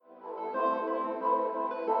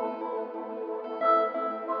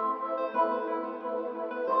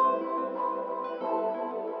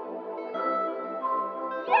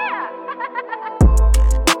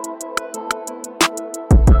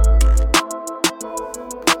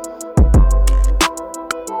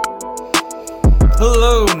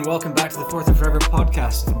Hello and welcome back to the Fourth and Forever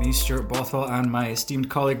podcast with me, Stuart Bothwell, and my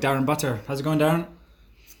esteemed colleague Darren Butter. How's it going, Darren?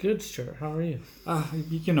 It's good, Stuart. How are you?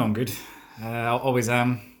 You know I'm good. I always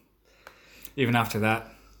am, even after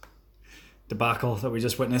that debacle that we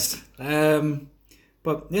just witnessed.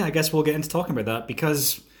 But yeah, I guess we'll get into talking about that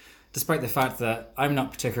because despite the fact that I'm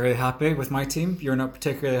not particularly happy with my team, you're not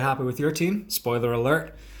particularly happy with your team, spoiler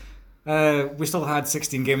alert, we still had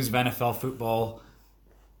 16 games of NFL football.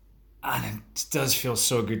 And it does feel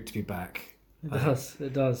so good to be back. It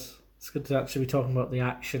does. It's good to actually be talking about the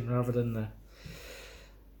action rather than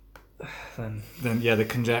the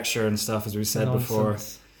conjecture and stuff, as we said before.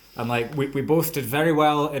 Nonsense. And like we both did very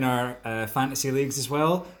well in our fantasy leagues as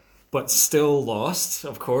well, but still lost,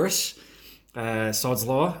 of course. Sod's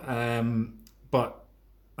law. But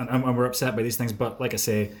we're upset by these things. But like I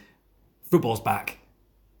say, football's back.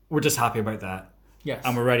 We're just happy about that. Yes.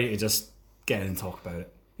 And we're ready to just get in and talk about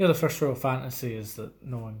it. Yeah, the first rule of fantasy is that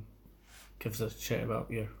no one gives a shit about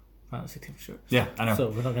your fantasy team, Stuart. Yeah, I know. So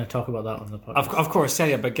we're not going to talk about that on the podcast. Of course,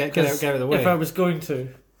 yeah, but get out of the way. If I was going to,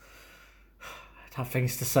 I'd have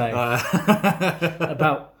things to say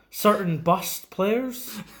about certain bust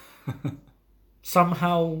players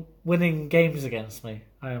somehow winning games against me.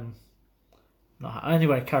 I am not.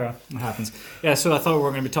 Anyway, carry on. It happens. Yeah, so I thought we were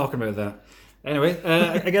going to be talking about that. Anyway,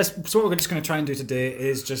 I guess so. What we're just going to try and do today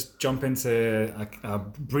is just jump into a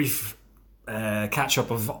brief catch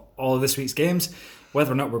up of all of this week's games.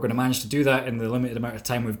 Whether or not we're going to manage to do that in the limited amount of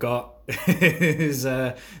time we've got is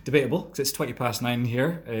debatable because it's 9:20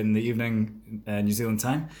 here in the evening, New Zealand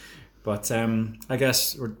time. But I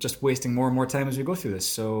guess we're just wasting more and more time as we go through this.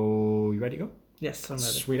 So you ready to go? Yes, I'm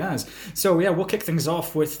ready. Sweet as. So yeah, we'll kick things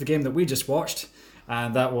off with the game that we just watched.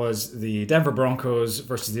 And that was the Denver Broncos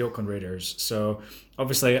versus the Oakland Raiders. So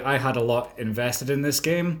obviously I had a lot invested in this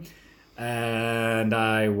game, and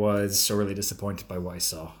I was sorely disappointed by what I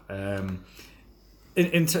saw.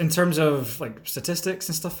 In terms of like statistics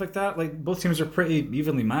and stuff like that, like both teams were pretty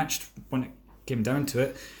evenly matched when it came down to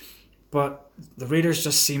it. But the Raiders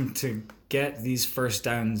just seemed to get these first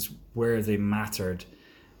downs where they mattered,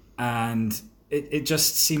 and it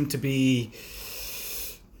just seemed to be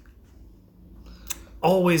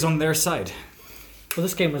always on their side. Well,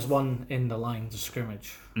 this game was won in the lines of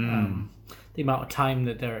scrimmage. The amount of time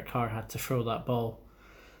that Derek Carr had to throw that ball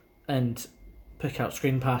and pick out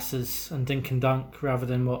screen passes and dink and dunk rather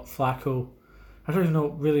than what Flacco... I don't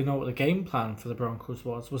even really know what the game plan for the Broncos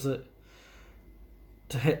was. Was it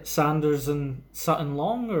to hit Sanders and Sutton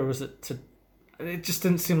long, or was it to... It just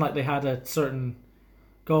didn't seem like they had a certain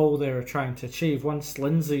goal they were trying to achieve. Once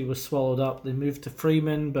Lindsay was swallowed up, they moved to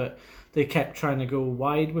Freeman, but they kept trying to go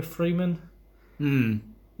wide with Freeman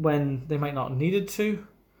when they might not have needed to.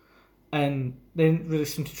 And they didn't really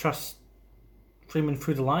seem to trust Freeman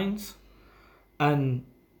through the lines. And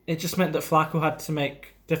it just meant that Flacco had to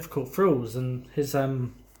make difficult throws, and his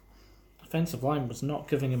offensive line was not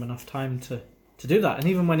giving him enough time to do that. And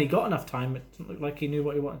even when he got enough time, it didn't look like he knew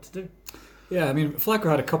what he wanted to do. Yeah, I mean, Flacco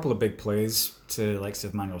had a couple of big plays to the likes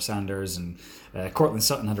of Emmanuel Sanders, and Cortland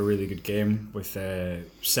Sutton had a really good game with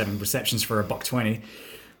 7 receptions for $120.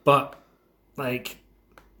 But, like,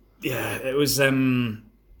 yeah, it was,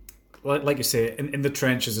 like you say, in the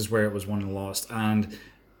trenches is where it was won and lost. And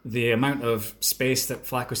the amount of space that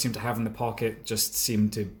Flacco seemed to have in the pocket just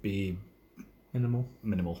seemed to be minimal.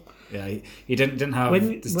 Yeah, he didn't have this time to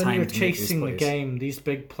make these plays. When you're chasing the game, these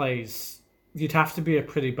big plays... You'd have to be a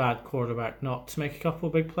pretty bad quarterback not to make a couple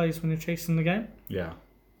of big plays when you're chasing the game. Yeah.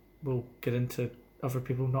 We'll get into other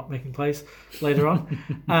people not making plays later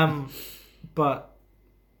on. But,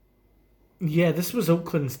 yeah, this was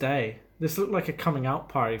Oakland's day. This looked like a coming out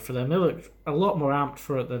party for them. They looked a lot more amped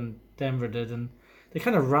for it than Denver did, and they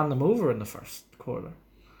kind of ran them over in the first quarter.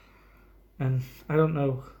 And I don't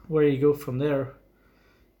know where you go from there.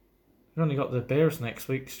 You've only got the Bears next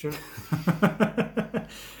week, Stuart.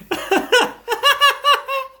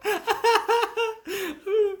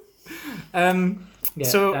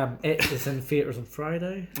 It is in theatres on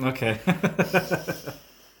Friday. Okay.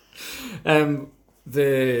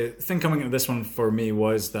 The thing coming into this one for me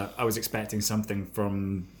was that I was expecting something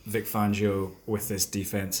from Vic Fangio with this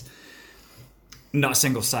defense. Not a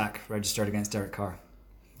single sack registered against Derek Carr.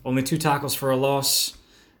 Only 2 tackles for a loss.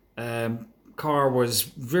 Carr was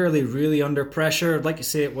really under pressure. Like you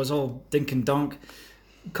say, it was all dink and dunk.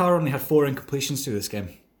 Carr only had 4 incompletions through this game.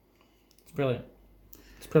 It's brilliant.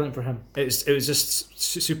 It's brilliant for him. It was just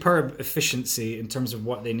superb efficiency in terms of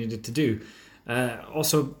what they needed to do.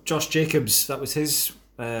 Also, Josh Jacobs, that was his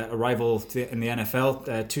arrival in the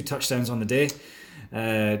NFL. 2 touchdowns on the day.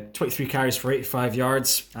 23 carries for 85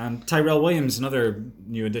 yards. And Tyrell Williams, another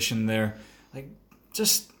new addition there. Like,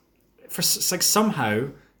 just like somehow,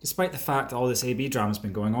 despite the fact that all this AB drama's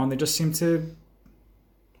been going on, they just seem to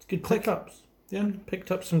good pickups. Yeah,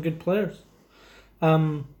 picked up some good players.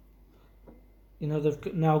 They've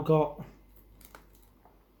now got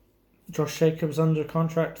Josh Jacobs under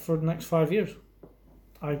contract for the next 5 years.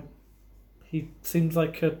 He seems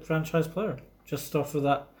like a franchise player just off of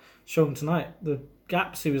that shown tonight. The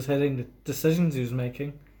gaps he was hitting, the decisions he was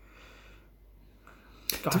making.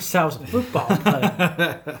 Garcelle's a football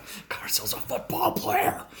player. Garcelle's a football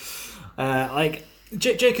player.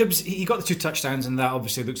 Jacobs, he got the 2 touchdowns, and that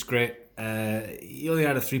obviously looks great. He only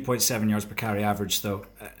had a 3.7 yards per carry average, though,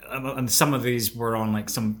 and some of these were on like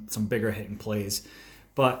some bigger hitting plays,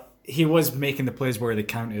 but he was making the plays where they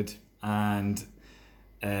counted, and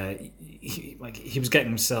he was getting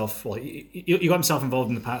himself. Well, he got himself involved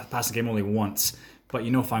in the passing game only once, but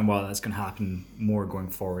fine well that's going to happen more going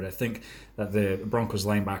forward. I think that the Broncos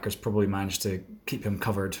linebackers probably managed to keep him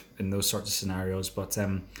covered in those sorts of scenarios, but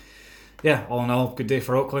all in all, good day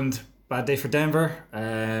for Oakland, bad day for Denver.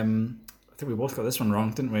 I think we both got this one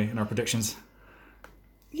wrong, didn't we, in our predictions?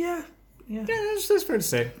 Yeah, it's fair to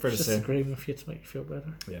say. Just agreeing with you to make you feel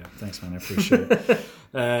better. Yeah, thanks, man. I appreciate it.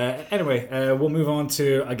 Anyway, we'll move on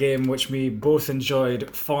to a game which we both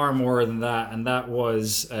enjoyed far more than that, and that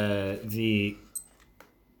was the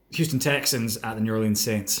Houston Texans at the New Orleans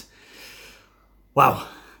Saints. Wow,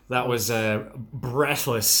 that was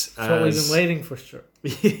breathless. That's what we've been waiting for, Stuart.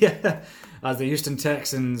 Yeah, as the Houston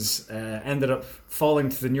Texans ended up falling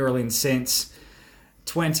to the New Orleans Saints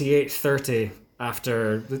 28-30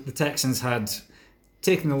 after the Texans had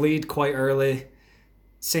taken the lead quite early.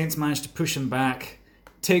 Saints managed to push them back,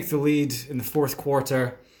 take the lead in the fourth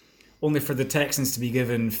quarter, only for the Texans to be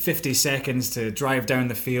given 50 seconds to drive down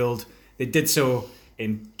the field. They did so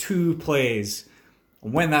in 2 plays.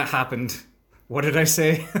 And when that happened, what did I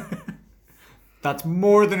say? That's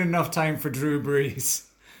more than enough time for Drew Brees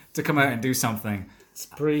to come out and do something. It's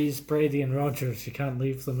Brees, Brady, and Rodgers. You can't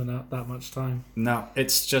leave them in that much time. No,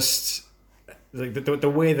 it's just like the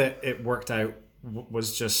way that it worked out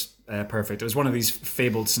was just perfect. It was one of these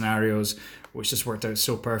fabled scenarios which just worked out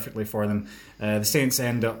so perfectly for them. The Saints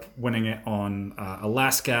end up winning it on a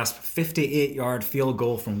last gasp 58-yard field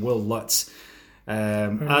goal from Will Lutz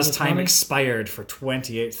as time expired for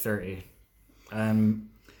 28-30.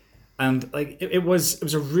 And like it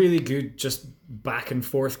was a really good just back and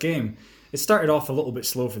forth game. It started off a little bit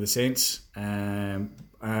slow for the Saints,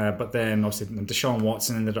 but then obviously Deshaun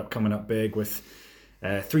Watson ended up coming up big with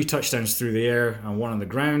 3 touchdowns through the air and 1 on the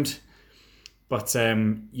ground. But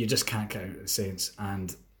you just can't get out the Saints.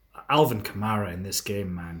 And Alvin Kamara in this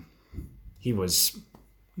game, man, he was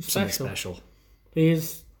something special. He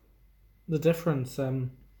is the difference.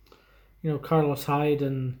 Carlos Hyde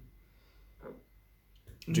and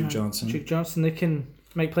Duke Johnson, they can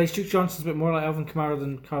make plays. Duke Johnson's a bit more like Alvin Kamara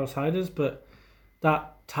than Carlos Hyde is, but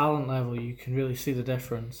that talent level, you can really see the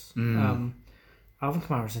difference. Alvin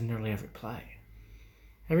Kamara's in nearly every play.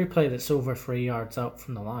 Every play that's over 3 yards out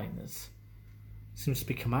from the line seems to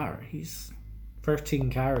be Kamara. He's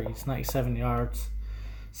 13 carries, 97 yards,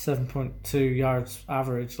 7.2 yards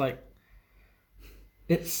average. Like,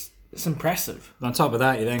 it's impressive. On top of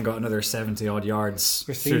that, you then got another 70 odd yards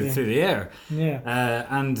through the air. Yeah,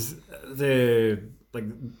 and the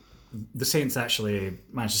Saints actually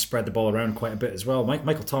managed to spread the ball around quite a bit as well.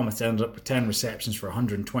 Michael Thomas ended up with 10 receptions for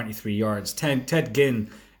 123 yards. Ted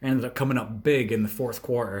Ginn ended up coming up big in the fourth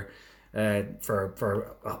quarter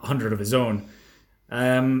for 100 of his own.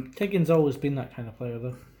 Ted Ginn's always been that kind of player,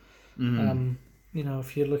 though. Mm-hmm.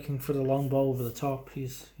 If you're looking for the long ball over the top,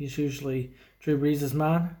 he's usually Drew Brees'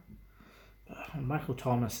 man. Michael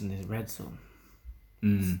Thomas in the red zone,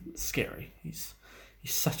 it's scary. He's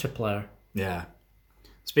such a player. Yeah.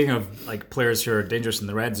 Speaking of like players who are dangerous in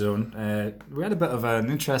the red zone, we had a bit of an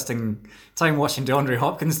interesting time watching DeAndre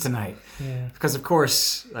Hopkins tonight. Yeah. Because of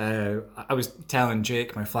course, I was telling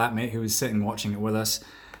Jake, my flatmate, who was sitting watching it with us,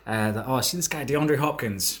 that see this guy DeAndre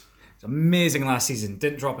Hopkins, he's amazing last season.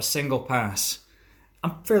 Didn't drop a single pass.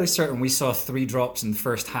 I'm fairly certain we saw 3 drops in the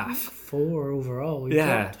first half. 4 overall. He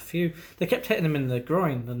dropped a few. They kept hitting him in the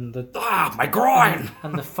groin and my groin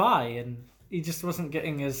and the thigh, and he just wasn't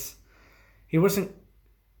getting he wasn't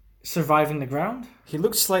surviving the ground. He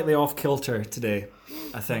looked slightly off kilter today,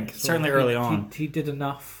 I think. Certainly early on. He did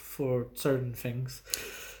enough for certain things.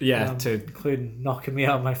 Yeah, including knocking me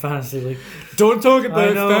out of my fantasy league. Don't talk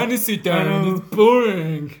about fantasy, Dan. It's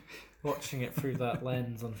boring. Watching it through that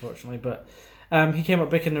lens, unfortunately, but he came up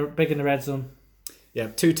big in the red zone. Yeah,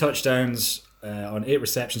 2 touchdowns on 8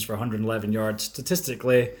 receptions for 111 yards.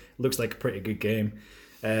 Statistically, looks like a pretty good game.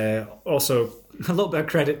 Also, a little bit of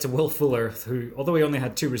credit to Will Fuller, who, although he only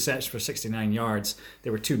had 2 receptions for 69 yards, they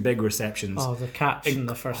were 2 big receptions. Oh, the catch in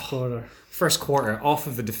the first quarter. First quarter, off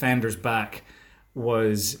of the defender's back,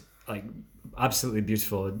 was like absolutely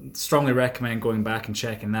beautiful. Strongly recommend going back and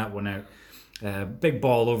checking that one out. Big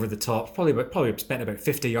ball over the top, probably spent about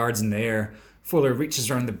 50 yards in the air. Fuller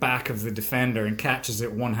reaches around the back of the defender and catches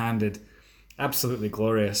it one-handed. Absolutely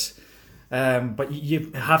glorious. But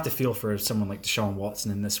you have to feel for someone like Deshaun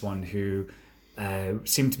Watson in this one, who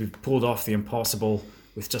seemed to be pulled off the impossible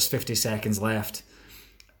with just 50 seconds left.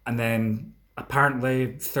 And then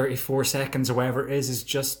apparently 34 seconds or whatever it is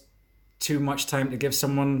just too much time to give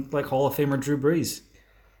someone like Hall of Famer Drew Brees.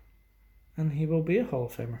 And he will be a Hall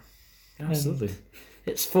of Famer. Absolutely. And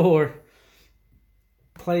it's 4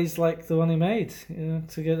 plays like the one he made,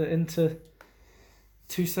 to get it into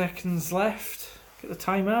 2 seconds left, get the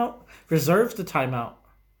timeout, reserve the timeout.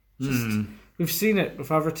 We've seen it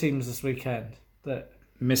with other teams this weekend that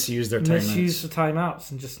misuse the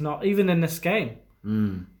timeouts and just not, even in this game,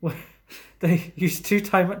 where they used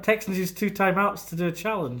Texans used 2 timeouts to do a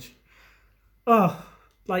challenge. Oh,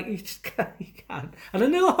 like you can't. And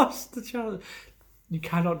then they lost the challenge. You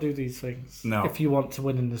cannot do these things if you want to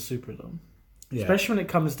win in the Superdome. Yeah. Especially when it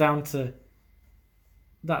comes down to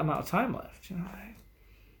that amount of time left.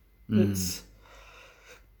 It's,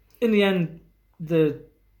 in the end, the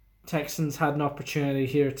Texans had an opportunity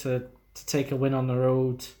here to take a win on the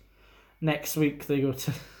road. Next week they go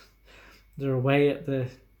to they're away at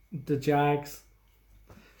the Jags.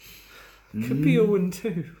 Could be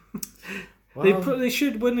 0-2. Well, they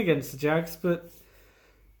should win against the Jags, but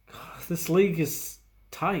this league is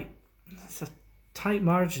tight. It's a tight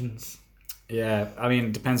margins. Yeah, I mean,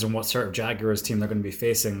 it depends on what sort of Jaguars team they're going to be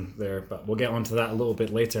facing there, but we'll get onto that a little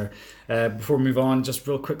bit later. Before we move on, just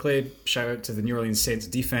real quickly, shout out to the New Orleans Saints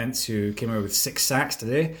defense, who came out with 6 sacks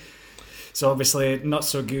today. So obviously not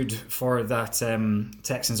so good for that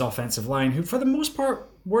Texans offensive line, who for the most part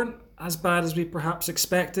weren't as bad as we perhaps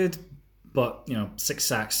expected, but 6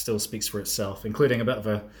 sacks still speaks for itself, including a bit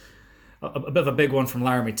of a big one from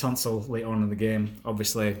Laramie Tunsil late on in the game.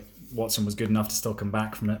 Obviously Watson was good enough to still come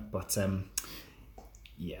back from it, but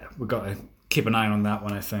we've got to keep an eye on that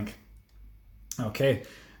one, I think. Okay,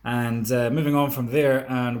 and moving on from there,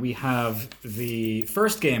 and we have the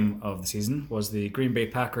first game of the season was the Green Bay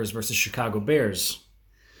Packers versus Chicago Bears.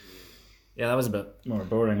 Yeah, that was a bit more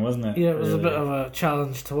boring, wasn't it? Yeah, it was a bit of a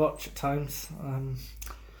challenge to watch at times.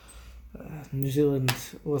 New Zealand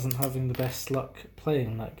wasn't having the best luck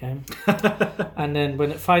playing that game. And then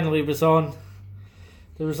when it finally was on,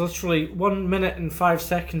 there was literally 1 minute and 5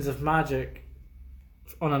 seconds of magic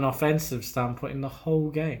on an offensive standpoint in the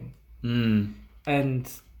whole game. And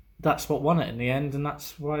that's what won it in the end, and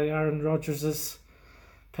that's why Aaron Rodgers has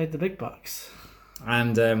paid the big bucks.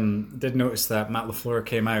 And did notice that Matt LaFleur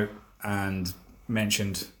came out and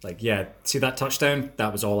mentioned, see that touchdown?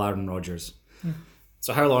 That was all Aaron Rodgers.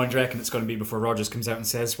 So how long do you reckon it's going to be before Rodgers comes out and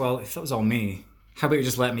says, well, if that was all me, how about you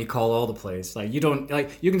just let me call all the plays? You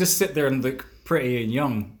can just sit there and look pretty and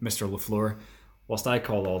young, Mr. LaFleur, whilst I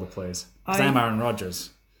call all the plays. Because I'm Aaron Rodgers,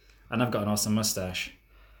 and I've got an awesome mustache.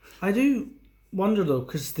 I do wonder, though,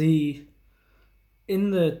 because in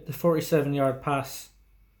the 47-yard pass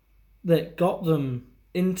that got them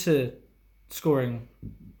into scoring,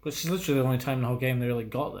 which is literally the only time in the whole game they really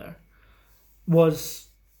got there, was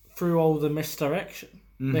through all the misdirection.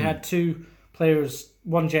 They had 2 players,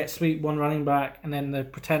 one jet sweep, one running back, and then the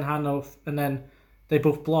pretend handoff, and then they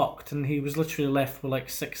both blocked, and he was literally left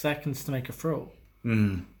with 6 seconds to make a throw.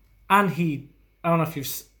 And I don't know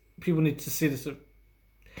if people need to see this,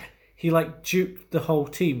 he juked the whole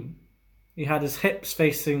team. He had his hips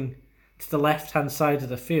facing to the left-hand side of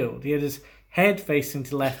the field. He had his head facing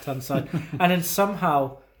to the left-hand side, and then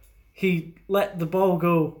somehow he let the ball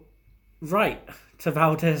go right to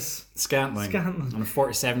Valdez Scantling on a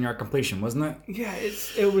 47-yard completion, wasn't it? Yeah,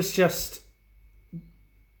 it was just.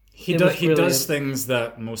 He does things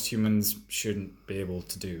that most humans shouldn't be able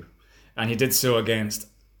to do, and he did so against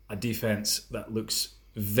a defense that looks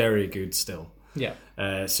very good still. Yeah.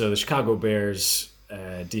 So the Chicago Bears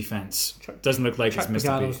defense doesn't look like it's missed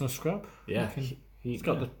a beat. Pagano's no scrub. Yeah, he's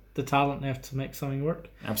got the talent there to make something work.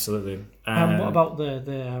 Absolutely. What about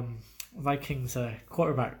the Vikings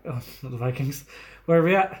quarterback? Oh, not the Vikings. Where are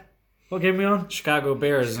we at? What game are we on? Chicago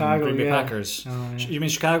Bears and Green Bay Packers. Oh, yeah. You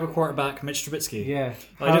mean Chicago quarterback Mitch Trubisky? Yeah.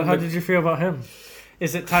 How did you feel about him?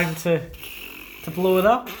 Is it time to blow it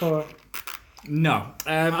up, or? No,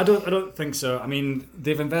 I don't think so. I mean,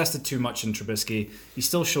 they've invested too much in Trubisky. He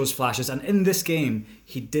still shows flashes, and in this game,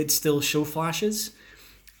 he did still show flashes.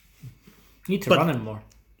 You need to run him more.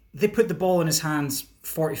 they put the ball in his hands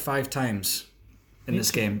 45 times in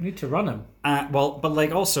this game. You need to run him. But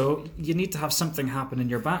like also, you need to have something happen in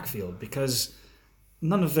your backfield because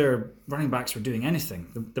none of their running backs were doing anything.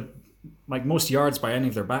 The like most yards by any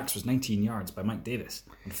of their backs was 19 yards by Mike Davis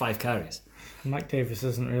and 5 carries. Mike Davis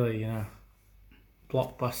isn't really,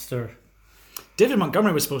 blockbuster. David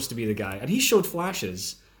Montgomery was supposed to be the guy, and he showed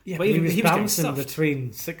flashes. Yeah, but he was getting bouncing stuffed.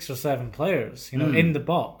 between 6 or 7 players, in the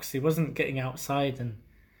box. He wasn't getting outside and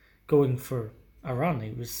going for a run.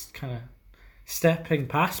 He was kind of stepping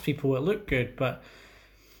past people. It looked good, but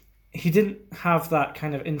he didn't have that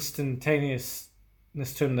kind of instantaneousness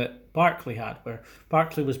to him that Barkley had, where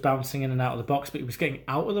Barkley was bouncing in and out of the box, but he was getting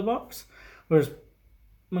out of the box. Whereas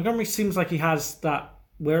Montgomery seems like he has that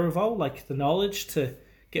wherewithal, like the knowledge to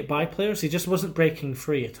get by players. He just wasn't breaking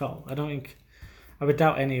free at all. I would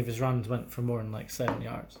doubt any of his runs went for more than like 7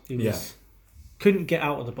 yards. He couldn't get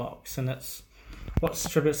out of the box, and that's what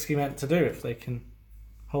Trubisky meant to do. If they can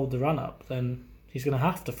hold the run up, then he's going to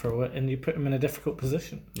have to throw it, and you put him in a difficult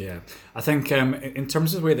position. Yeah, I think in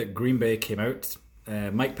terms of the way that Green Bay came out,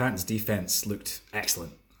 Mike Patton's defense looked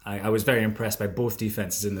excellent. I was very impressed by both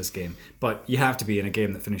defenses in this game, but you have to be in a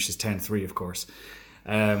game that finishes 10-3, of course.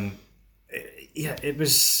 It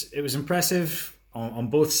was impressive on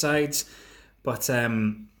both sides, but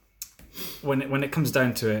when it comes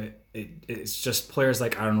down to it's just players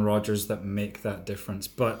like Aaron Rodgers that make that difference.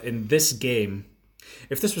 But in this game,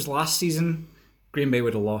 if this was last season, Green Bay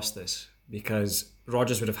would have lost this because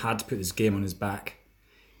Rodgers would have had to put this game on his back.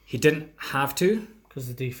 He didn't have to because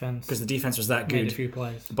the defense was that made good. a few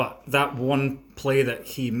plays. But that one play that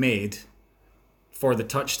he made for the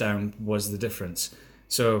touchdown was the difference.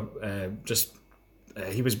 So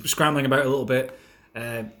he was scrambling about a little bit,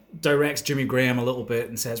 directs Jimmy Graham a little bit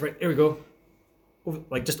and says, right, here we go.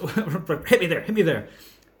 Like, just hit me there.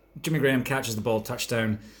 Jimmy Graham catches the ball,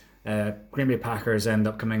 touchdown. Green Bay Packers end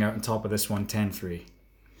up coming out on top of this one, 10-3.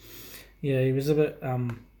 Yeah, he was a bit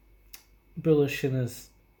bullish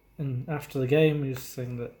after the game. He was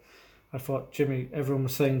saying that I thought everyone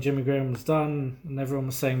was saying Jimmy Graham was done, and everyone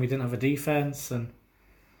was saying we didn't have a defense, and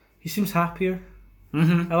he seems happier.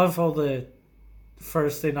 Mm-hmm. I love all the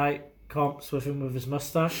Thursday night comps with him with his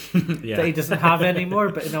mustache Yeah. that he doesn't have anymore,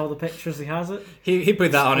 but in all the pictures he has it. He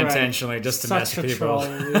put that on Right. intentionally just to mess Such with a people.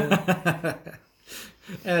 troll, yeah.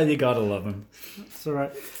 Yeah, you gotta love him. It's all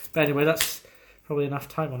right. But anyway, that's probably enough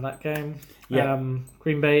time on that game. Yeah.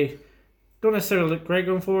 Green Bay don't necessarily look great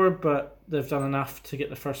going forward, but they've done enough to get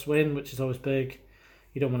the first win, which is always big.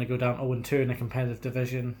 You don't want to go down 0-2 in a competitive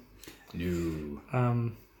division.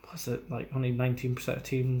 No. What's it, like only 19% of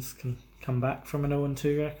teams can come back from an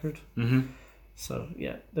 0-2 record. Mm-hmm. So,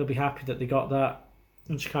 yeah, they'll be happy that they got that.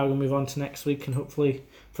 And Chicago move on to next week, and hopefully,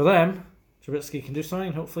 for them, Trubisky can do something,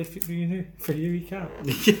 and hopefully for you he can't.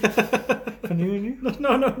 For you.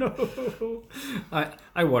 No.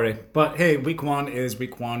 I worry. But hey, week 1 is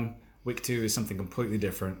week 1. Week 2 is something completely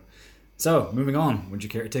different. So, moving on. Would you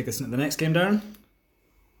care to take us into the next game, Darren?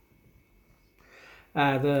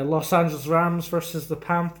 The Los Angeles Rams versus the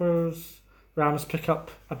Panthers. Rams pick up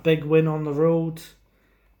a big win on the road.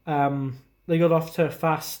 They got off to a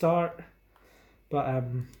fast start, but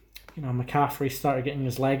McCaffrey started getting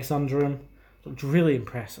his legs under him. Looked really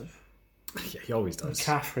impressive. Yeah, he always does.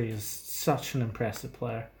 McCaffrey is such an impressive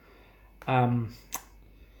player.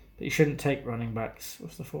 But you shouldn't take running backs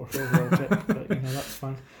with the 4th overall pick, but that's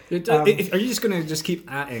fine. Are you just going to keep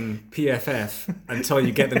atting PFF until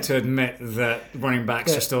you get them to admit that running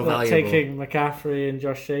backs are still valuable? Taking McCaffrey and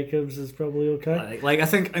Josh Jacobs is probably okay. I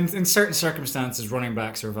think in certain circumstances, running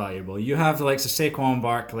backs are valuable. You have the likes of Saquon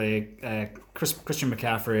Barkley, Christian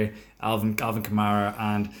McCaffrey, Alvin Kamara,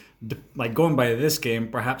 and going by this game,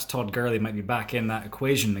 perhaps Todd Gurley might be back in that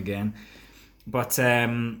equation again. But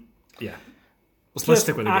yeah. Let's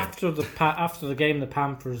stick with the game. After the game, the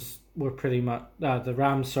Panthers were pretty much the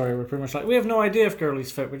Rams. Were pretty much like, we have no idea if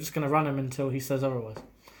Gurley's fit. We're just going to run him until he says otherwise.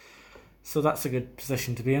 So that's a good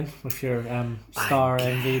position to be in with your star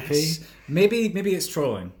MVP. Maybe it's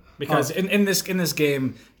trolling because in this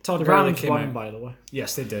game, Todd the Gurley Rams came won, out. by the way.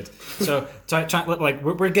 Yes, they did. So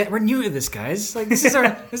we're new to this, guys. Like this is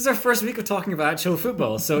our first week of talking about actual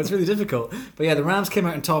football, so it's really difficult. But yeah, the Rams came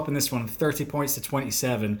out on top in this one, 30 points to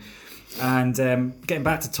 27. And getting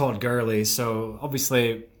back to Todd Gurley, so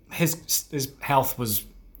obviously his health was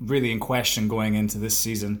really in question going into this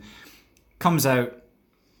season. Comes out,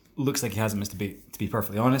 looks like he hasn't missed a beat, to be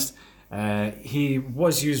perfectly honest. He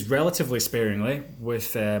was used relatively sparingly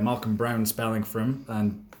with Malcolm Brown spelling for him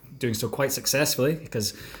and doing so quite successfully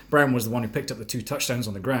because Brown was the one who picked up the 2 touchdowns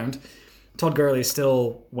on the ground. Todd Gurley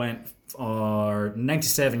still went for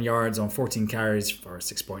 97 yards on 14 carries for a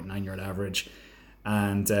 6.9 yard average,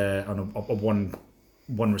 and on a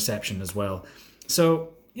one reception as well.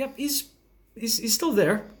 So, yep, he's still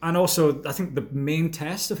there. And also, I think the main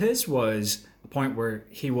test of his was a point where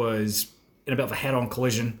he was in a bit of a head-on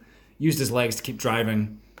collision, used his legs to keep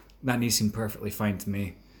driving. That knee seemed perfectly fine to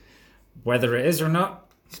me. Whether it is or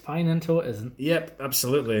not, it's fine until it isn't. Yep,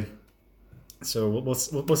 absolutely. So we'll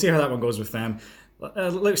see how that one goes with them. Like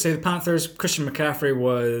I say, the Panthers, Christian McCaffrey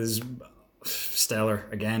was stellar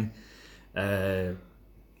again.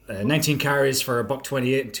 19 carries for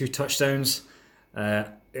 $128 and 2 touchdowns.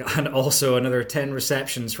 And also another 10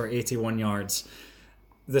 receptions for 81 yards.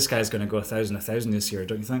 This guy's going to go 1,000 this year,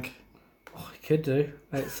 don't you think? Oh, he could do.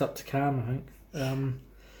 It's up to Cam, I think.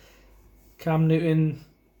 Cam Newton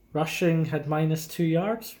rushing had -2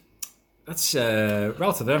 yards. That's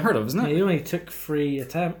relatively unheard of, isn't it? Yeah, he only took 3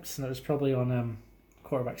 attempts, and it was probably on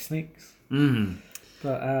quarterback sneaks. Mm.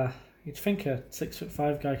 But you'd think a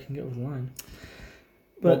 6'5" guy can get over the line.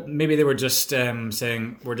 But maybe they were just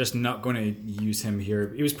saying, we're just not going to use him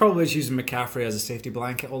here. He was probably just using McCaffrey as a safety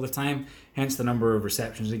blanket all the time, hence the number of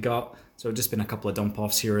receptions he got. So it's just been a couple of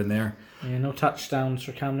dump-offs here and there. Yeah, no touchdowns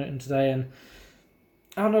for Cam Newton today. And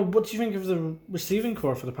I don't know, what do you think of the receiving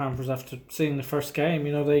core for the Panthers after seeing the first game?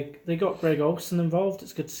 You know, they got Greg Olsen involved.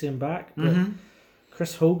 It's good to see him back. But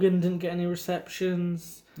Chris Hogan didn't get any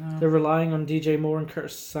receptions. No. They're relying on DJ Moore and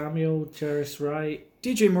Curtis Samuel, Jarius Wright.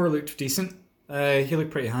 DJ Moore looked decent. He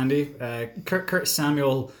looked pretty handy. Curtis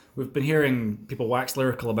Samuel, we've been hearing people wax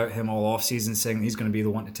lyrical about him all off-season, saying that he's going to be the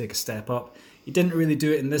one to take a step up. He didn't really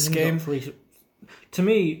do it in this game. To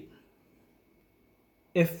me,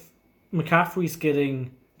 if McCaffrey's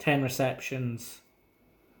getting 10 receptions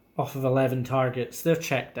off of 11 targets, they're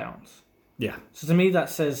checkdowns. Yeah. So to me, that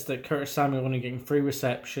says that Curtis Samuel only getting 3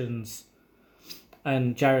 receptions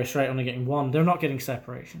and Jarius Wright only getting 1. They're not getting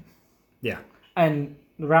separation. Yeah. And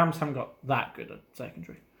the Rams haven't got that good at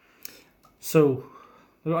secondary. So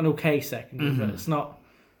they've got an okay secondary, but it's not...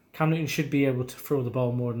 Cam Newton should be able to throw the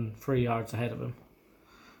ball more than 3 yards ahead of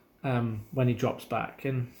him when he drops back.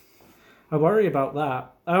 And I worry about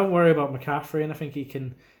that. I don't worry about McCaffrey, and I think he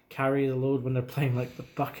can carry the load when they're playing like the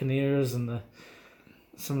Buccaneers and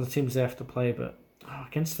some of the teams they have to play. But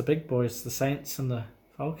against the big boys, the Saints and the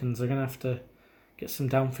Falcons, they're going to have to get some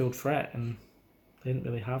downfield threat, and they didn't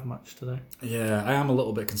really have much today. Yeah, I am a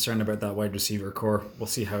little bit concerned about that wide receiver core. We'll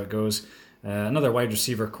see how it goes. Another wide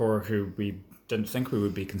receiver core who we didn't think we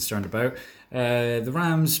would be concerned about. The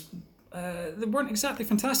Rams, they weren't exactly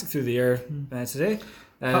fantastic through the air today.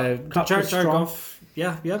 Jared Goff,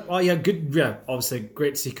 yeah. Oh, yeah, good. Yeah, obviously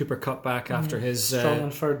great to see Cooper Kupp back after his... strong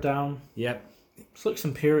on third down. Yep. This looks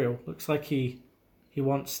imperial. Looks like he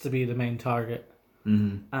wants to be the main target.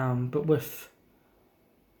 But with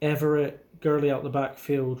Everett, Gurley out the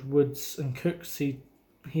backfield, Woods and Cooks, he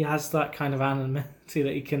has that kind of anonymity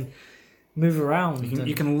that he can move around.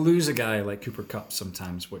 You can lose a guy like Cooper Kupp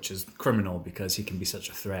sometimes, which is criminal because he can be such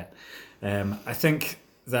a threat. I think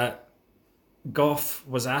that Goff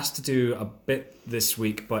was asked to do a bit this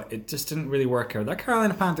week, but it just didn't really work out. That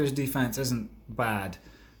Carolina Panthers defense isn't bad,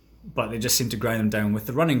 but they just seem to grind them down with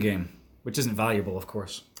the running game, which isn't valuable, of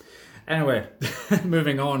course. Anyway,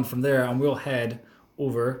 moving on from there, and we'll head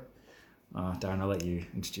over... Darren, I'll let you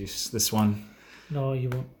introduce this one. No, you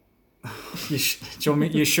won't. You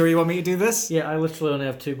sure you want me to do this? Yeah, I literally only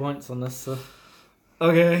have 2 points on this. So.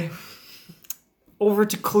 Okay. Over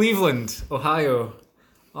to Cleveland, Ohio.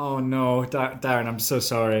 Oh no, Darren, I'm so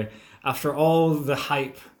sorry. After all the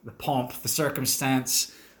hype, the pomp, the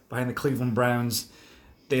circumstance behind the Cleveland Browns,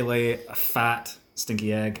 they lay a fat,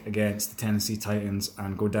 stinky egg against the Tennessee Titans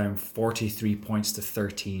and go down 43 points to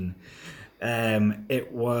 13.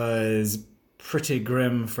 It was pretty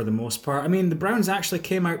grim for the most part. I mean, the Browns actually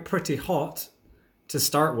came out pretty hot to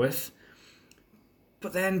start with,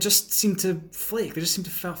 but then just seemed to flake. They just seemed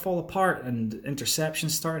to fall apart, and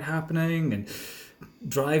interceptions started happening, and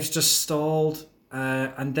drives just stalled.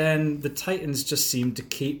 And then the Titans just seemed to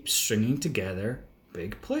keep stringing together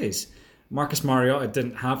big plays. Marcus Mariota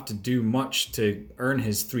didn't have to do much to earn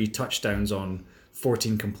his 3 touchdowns on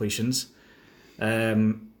 14 completions.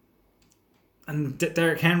 And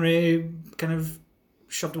Derrick Henry kind of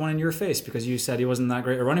shoved one in your face because you said he wasn't that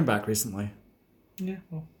great a running back recently. Yeah,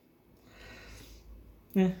 well.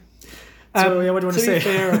 Yeah. So, what do you want to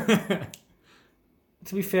say?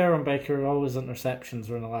 To be fair on Baker, all his interceptions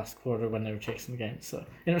were in the last quarter when they were chasing the game. So,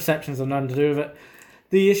 interceptions have nothing to do with it.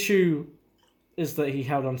 The issue is that he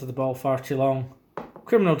held onto the ball far too long.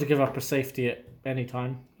 Criminal to give up a safety at any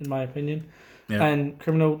time, in my opinion. Yeah. and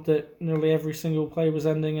criminal that nearly every single play was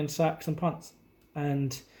ending in sacks and punts.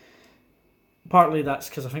 And partly that's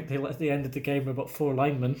because I think they ended the game with about 4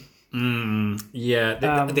 linemen. Yeah,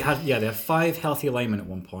 they had 5 healthy linemen at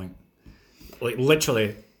one point. Like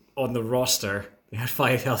literally on the roster, they had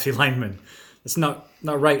 5 healthy linemen. It's not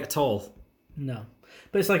right at all. No.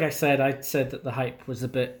 But it's like I said that the hype was a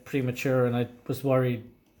bit premature, and I was worried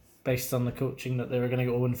based on the coaching that they were going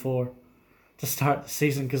to go 0-4 to start the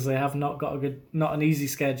season, because they have not an easy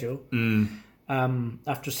schedule.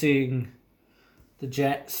 After seeing the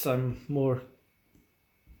Jets, I'm more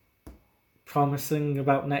promising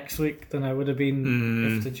about next week than I would have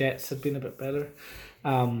been if the Jets had been a bit better.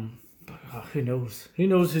 But who knows? Who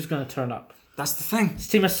knows who's going to turn up? That's the thing. This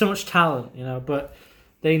team has so much talent, but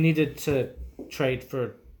they needed to trade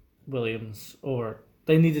for Williams, or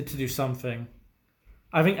they needed to do something.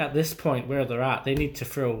 I think at this point where they're at, they need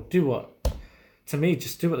to do what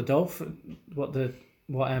the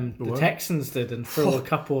Texans did, and throw a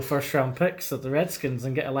couple of first round picks at the Redskins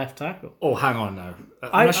and get a left tackle. Oh, hang on now.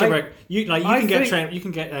 I'm not sure you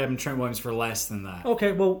can get Trent Williams for less than that.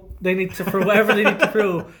 Okay, well they need to throw whatever they need to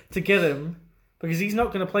throw to get him, because he's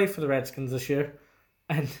not going to play for the Redskins this year,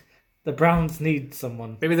 and the Browns need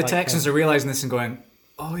someone. Maybe the Texans are realizing this and going,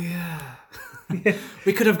 "Oh yeah,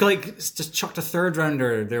 we could have just chucked a 3rd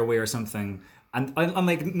rounder their way or something." And I'm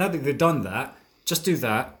like, now that they've done that, just do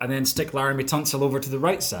that, and then stick Laramie Tunsil over to the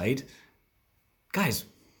right side. Guys,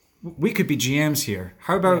 we could be GMs here.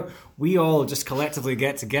 How about we all just collectively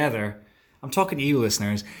get together? I'm talking to you,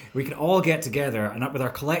 listeners. We can all get together and up with our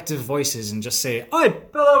collective voices and just say, "Oi,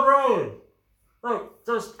 Bill O'Brien! Like,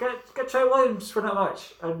 just get Trent Williams for that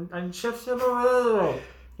much and shift him over the other way."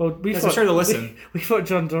 Well, I'm sure they'll listen. We thought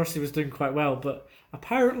John Dorsey was doing quite well, but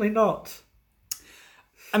apparently not.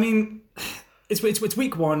 I mean, it's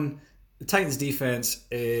week 1. The Titans' defense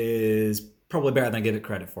is probably better than I give it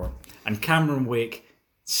credit for. And Cameron Wake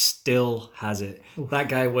still has it. Oof. That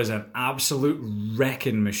guy was an absolute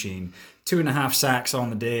wrecking machine. 2.5 sacks on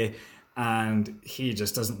the day, and he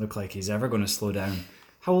just doesn't look like he's ever going to slow down.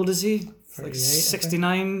 How old is he? Like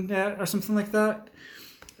 69 or something like that.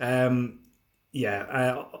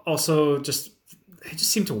 Also, it just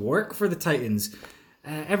seemed to work for the Titans.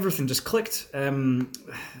 Everything just clicked.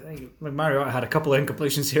 Mariota had a couple of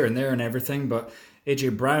incompletions here and there and everything, but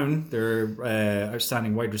AJ Brown, their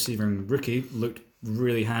outstanding wide receiver and rookie, looked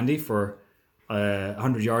really handy for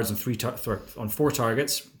 100 yards and on 4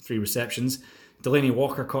 targets, 3 receptions. Delaney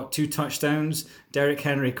Walker caught 2 touchdowns. Derrick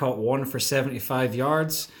Henry caught 1 for 75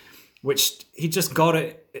 yards, which he just got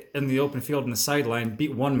it in the open field on the sideline,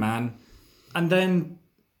 beat one man, and then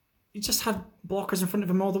he just had blockers in front of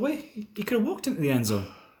him all the way. He could have walked into the end zone.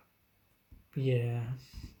 Yeah.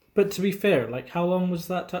 But to be fair, how long was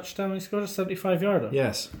that touchdown he scored? A 75-yarder?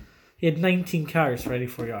 Yes. He had 19 carries for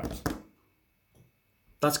 84 yards.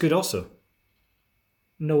 That's good also.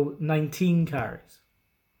 No, 19 carries.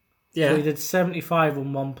 Yeah. So he did 75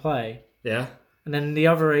 on one play. Yeah. And then the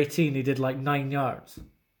other 18, he did 9 yards.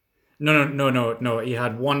 No. He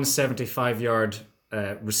had 1 75-yard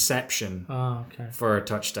reception for a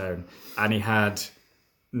touchdown, and he had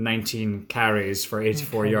 19 carries for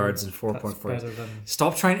 84 yards and 4.4.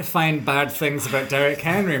 Stop trying to find bad things about Derrick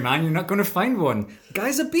Henry, man. You're not going to find one. The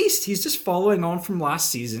guy's a beast. He's just following on from last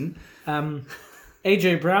season.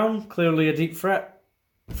 AJ Brown, clearly a deep threat.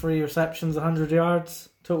 3 receptions, 100 yards.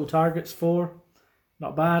 Total targets 4.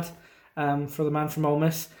 Not bad for the man from Ole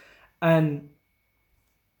Miss. And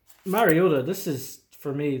Mariota, this is,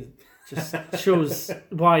 for me, just shows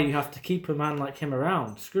why you have to keep a man like him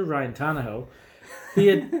around. Screw Ryan Tannehill. He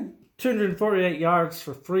had 248 yards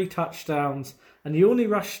for 3 touchdowns, and he only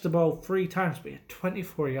rushed the ball 3 times, but he had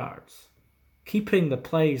 24 yards. Keeping the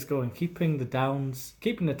plays going, keeping the downs,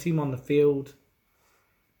 keeping the team on the field.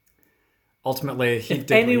 Ultimately,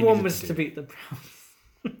 if anyone was to beat the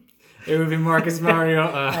Browns, it would be Marcus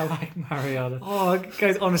Mariota. I like Mariota. Oh,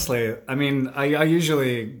 guys, honestly, I mean, I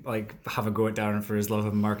usually have a go at Darren for his love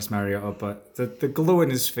of Marcus Mariota, but the glow in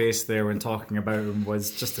his face there when talking about him was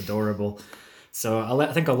just adorable. So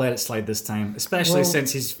I think I'll let it slide this time, especially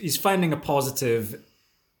since he's finding a positive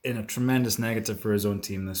in a tremendous negative for his own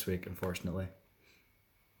team this week, unfortunately.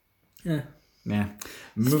 Yeah. Yeah.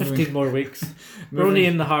 15 more weeks. We're only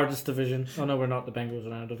in the hardest division. Oh no, we're not. The Bengals are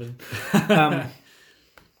in our division.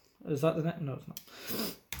 Is that the net? No, it's not.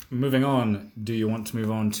 Moving on, do you want to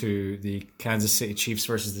move on to the Kansas City Chiefs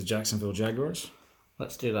versus the Jacksonville Jaguars?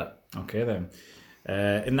 Let's do that. Okay then.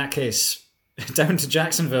 In that case, down to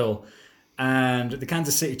Jacksonville, and the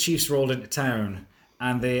Kansas City Chiefs rolled into town,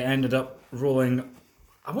 and they ended up rolling,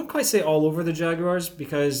 I wouldn't quite say all over the Jaguars,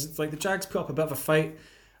 because the Jags put up a bit of a fight,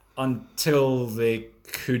 until they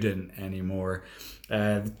couldn't anymore.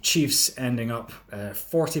 The Chiefs ending up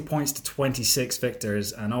 40 points to 26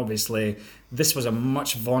 victors, and obviously this was a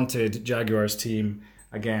much vaunted Jaguars team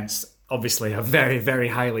against obviously a very, very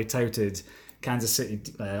highly touted Kansas City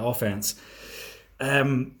offense.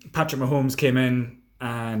 Patrick Mahomes came in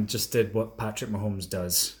and just did what Patrick Mahomes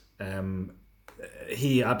does.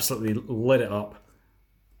 He absolutely lit it up.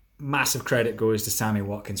 Massive credit goes to Sammy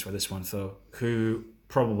Watkins for this one, though, who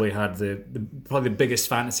probably had probably the biggest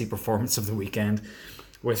fantasy performance of the weekend,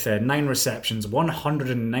 with 9 receptions,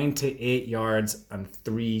 198 yards, and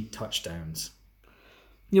 3 touchdowns.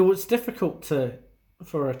 It's difficult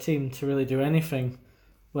for a team to really do anything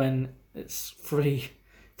when it's free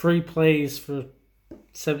plays for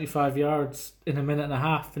 75 yards in a minute and a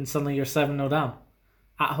half, and suddenly you're 7-0 down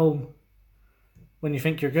at home when you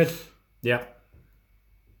think you're good. Yeah.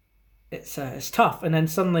 It's tough, and then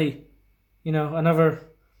suddenly, another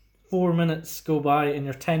 4 minutes go by and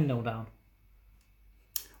you're 10-0 down.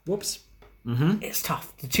 Whoops. It's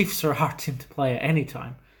tough. The Chiefs are a hard team to play at any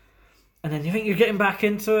time, and then you think you're getting back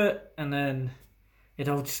into it, and then it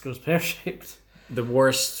all just goes pear-shaped. The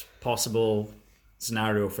worst possible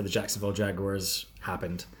scenario for the Jacksonville Jaguars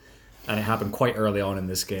happened, and it happened quite early on in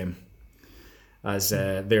this game, as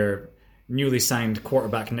their newly signed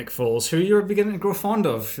quarterback Nick Foles, who you're beginning to grow fond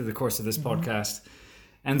of through the course of this podcast,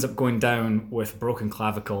 ends up going down with broken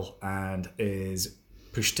clavicle and is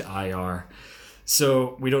pushed to IR.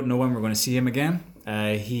 So we don't know when we're going to see him again.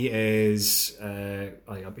 He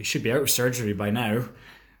should be out of surgery by now.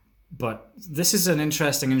 But this is an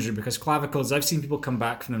interesting injury because clavicles, I've seen people come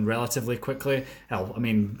back from them relatively quickly. Hell, I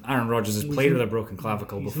mean, Aaron Rodgers has played with a broken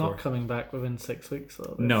clavicle before. He's not coming back within 6 weeks,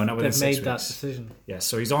 though. No, not within 6 weeks. They've made that decision. Yeah,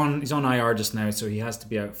 so he's on IR just now, so he has to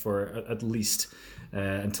be out for at least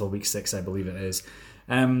until week 6, I believe it is.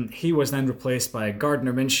 He was then replaced by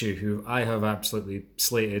Gardner Minshew, who I have absolutely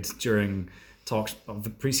slated during talks of the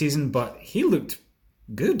preseason, but he looked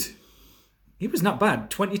good. He was not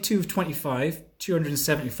bad. 22 of 25,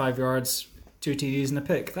 275 yards, 2 TDs and a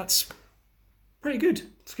pick. That's pretty good.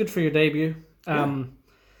 It's good for your debut. Not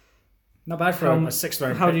bad for a 6th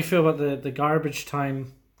round How pick. do you feel about the garbage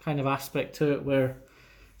time kind of aspect to it, where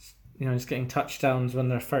he's getting touchdowns when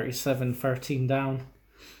they're 37-13 down?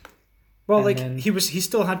 Well, he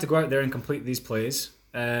still had to go out there and complete these plays.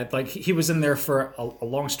 He was in there for a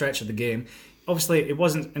long stretch of the game. Obviously, it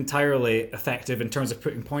wasn't entirely effective in terms of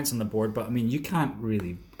putting points on the board, but I mean, you can't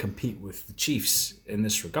really compete with the Chiefs in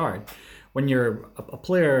this regard. When you're a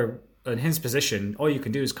player in his position, all you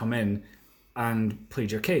can do is come in and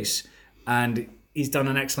plead your case, and he's done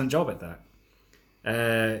an excellent job at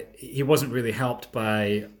that. He wasn't really helped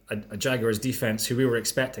by a Jaguars defense who we were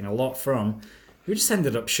expecting a lot from, who just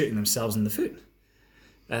ended up shooting themselves in the foot.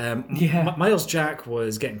 Miles Jack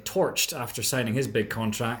was getting torched after signing his big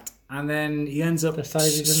contract, and then he ends up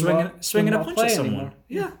swinging a punch at someone. Anymore.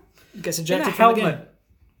 Yeah, gets ejected from the game.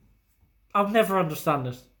 I'll never understand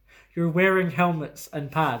this. You're wearing helmets and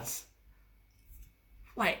pads.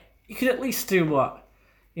 You could at least do what,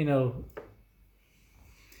 It's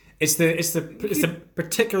the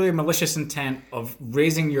particularly malicious intent of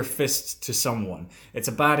raising your fist to someone. It's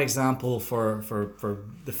a bad example for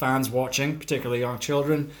the fans watching, particularly young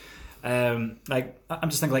children. I'm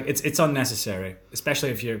just thinking it's unnecessary,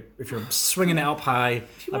 especially if you're swinging it up high.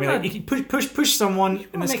 You can push someone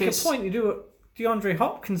in this case. Make a point. You do what DeAndre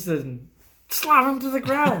Hopkins did and slam him to the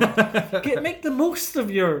ground. Make the most of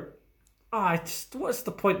your. What's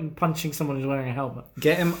the point in punching someone who's wearing a helmet?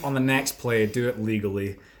 Get him on the next play. Do it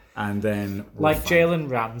legally. And then Jalen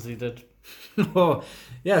Ramsey did. Oh,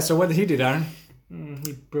 yeah. So what did he do, Darren?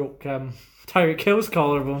 He broke Tyreek Hill's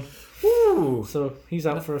collarbone. Ooh. So he's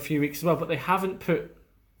out for a few weeks as well. But they haven't put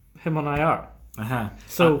him on IR.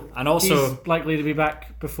 So and also he's likely to be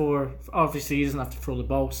back before. Obviously, he doesn't have to throw the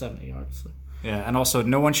ball 70 yards. So. Yeah, and also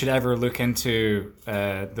no one should ever look into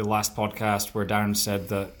the last podcast where Darren said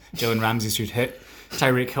that Jalen Ramsey should hit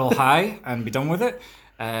Tyreek Hill high and be done with it.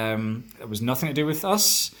 It was nothing to do with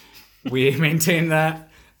us. We maintain that,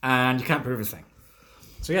 and you can't prove a thing.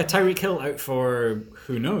 So yeah, Tyreek Hill out for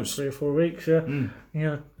who knows, 3 or 4 weeks.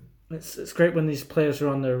 Yeah, it's great when these players are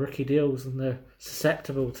on their rookie deals and they're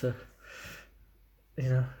susceptible to,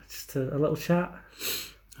 just a little chat,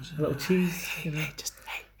 a little cheese. Hey, come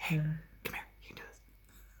here, you can do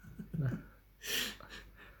this.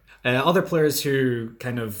 Other players who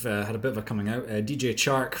kind of had a bit of a coming out, DJ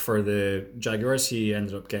Chark for the Jaguars, he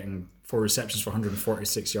ended up getting 4 receptions for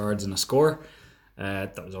 146 yards and a score.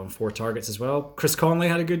 That was on 4 targets as well. Chris Conley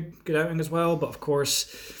had a good outing as well, but of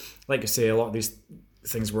course, like I say, a lot of these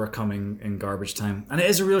things were coming in garbage time. And it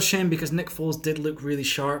is a real shame because Nick Foles did look really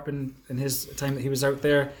sharp in his time that he was out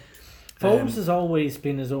there. Foles has always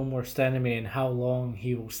been his own worst enemy in how long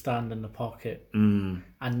he will stand in the pocket and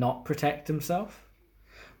not protect himself.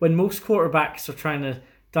 When most quarterbacks are trying to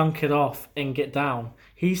dunk it off and get down,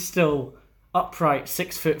 he's still upright,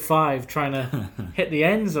 6'5", trying to hit the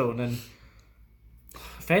end zone. And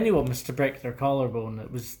if anyone was to break their collarbone,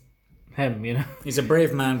 it was him, you know. He's a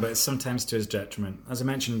brave man, but it's sometimes to his detriment. As I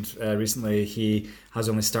mentioned recently, he has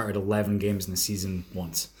only started 11 games in the season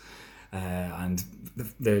once. And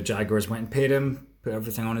the Jaguars went and paid him, put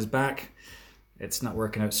everything on his back. It's not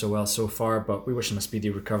working out so well so far, but we wish him a speedy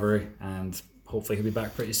recovery, and hopefully he'll be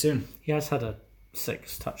back pretty soon. He has had a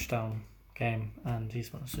 6-touchdown game, and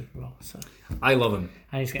he's won a Super Bowl. So I love him,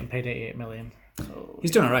 and he's getting paid $88 million. So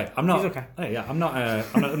he's doing all right. I'm not. He's okay. Yeah, I'm not.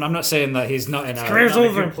 I'm not saying that he's not in a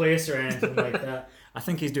good place or anything like that. I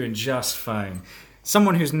think he's doing just fine.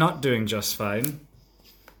 Someone who's not doing just fine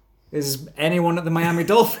is anyone at the Miami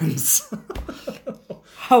Dolphins.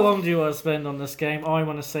 How long do you want to spend on this game? All I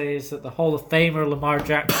want to say is that the Hall of Famer Lamar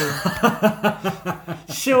Jackson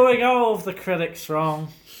showing all of the critics wrong.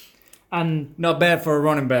 And not bad for a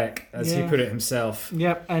running back, as he put it himself.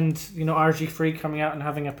 Yep, and RG3 coming out and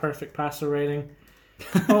having a perfect passer rating.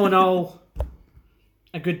 All in all,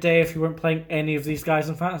 a good day if you weren't playing any of these guys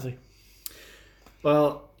in fantasy.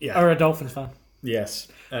 Well, yeah. Or a Dolphins fan. Yes.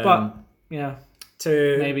 But, yeah.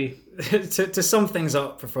 Maybe. To sum things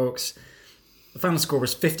up for folks, the final score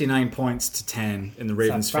was 59 points to 10 in the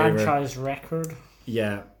Ravens' favour. Franchise record.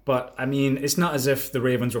 Yeah, but I mean, it's not as if the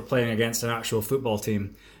Ravens were playing against an actual football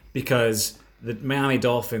team, because the Miami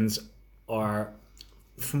Dolphins are,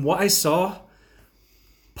 from what I saw,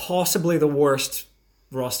 possibly the worst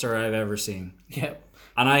roster I've ever seen. Yep.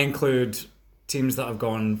 And I include teams that have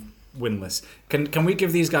gone winless. Can we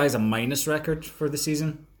give these guys a minus record for the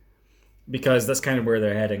season? Because that's kind of where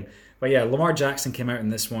they're heading. But yeah, Lamar Jackson came out in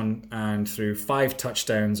this one and threw 5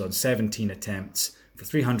 touchdowns on 17 attempts for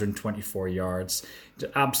 324 yards.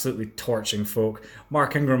 Absolutely torching folk.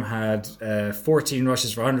 Mark Ingram had 14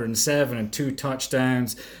 rushes for 107 and 2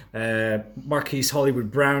 touchdowns. Marquise Hollywood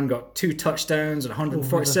Brown got 2 touchdowns and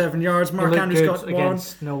 147 yards. Mark Andrews got 1.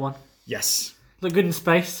 Against no one. Yes. Look good in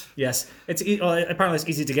space. Yes. Apparently it's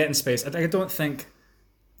easy to get in space. I don't think...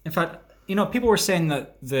 In fact... people were saying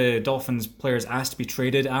that the Dolphins players asked to be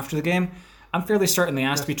traded after the game. I'm fairly certain they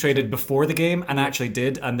asked to be traded before the game and actually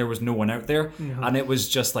did, and there was no one out there. Mm-hmm. And it was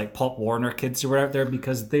just like Pop Warner kids who were out there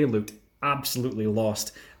because they looked absolutely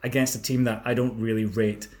lost against a team that I don't really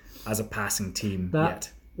rate as a passing team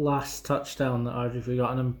yet. Last touchdown that RG3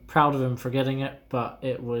 got, and I'm proud of him for getting it, but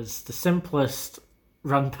it was the simplest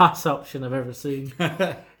run-pass option I've ever seen.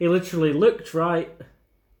 He literally looked right,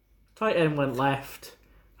 tight end went left,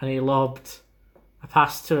 and he lobbed a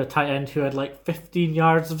pass to a tight end who had like 15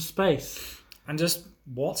 yards of space. And just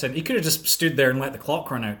Watson, he could have just stood there and let the clock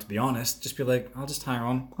run out, to be honest. Just be like, I'll just hang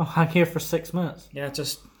on. I'll hang here for 6 minutes. I'll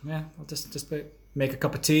just make a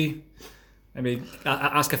cup of tea. Maybe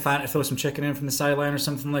ask a fan to throw some chicken in from the sideline or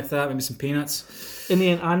something like that. Maybe some peanuts. In the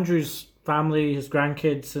end, Andrew's family, his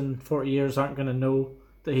grandkids in 40 years aren't going to know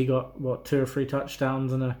that he got 2 or 3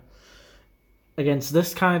 touchdowns against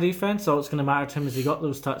this kind of defense. All it's going to matter to him is he got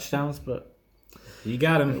those touchdowns, but he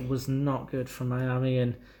got him. It was not good for Miami,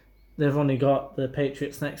 and they've only got the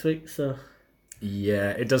Patriots next week, so yeah,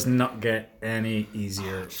 it does not get any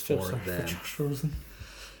easier for them. Josh Rosen.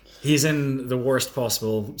 He's in the worst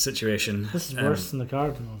possible situation. This is worse than the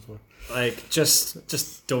Cardinals were. Like,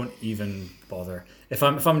 just don't even bother. If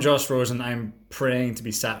I'm Josh Rosen, I'm praying to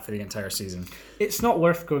be sat for the entire season. It's not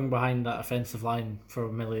worth going behind that offensive line for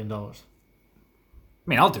 $1 million. I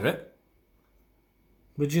mean, I'll do it.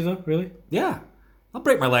 Would you though? Really? Yeah, I'll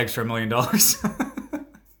break my legs for $1 million.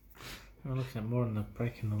 We're looking at more than the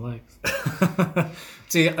breaking the legs.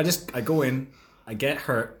 See, I go in, I get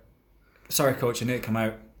hurt. Sorry, coach, I need to come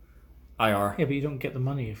out. IR. Yeah, but you don't get the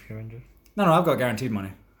money if you're injured. No, I've got guaranteed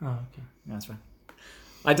money. Oh, okay. Yeah, that's fine.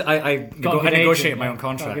 I negotiate my own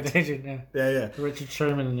contract. Got a good agent, Yeah. Richard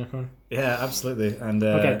Sherman in your corner. Yeah, absolutely. And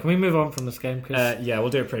okay, can we move on from this game? Yeah,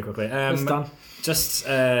 we'll do it pretty quickly. It's done. Just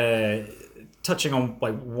touching on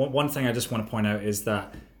one thing I just want to point out is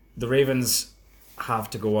that the Ravens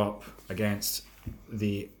have to go up against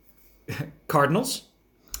the Cardinals,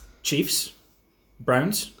 Chiefs,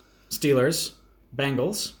 Browns, Steelers,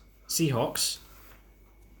 Bengals, Seahawks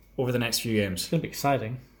over the next few games. It's going to be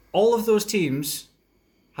exciting. All of those teams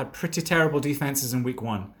had pretty terrible defenses in week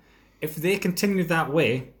 1. If they continue that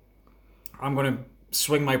way, I'm going to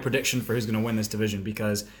swing my prediction for who's going to win this division,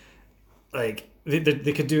 because like they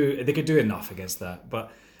could do enough against that.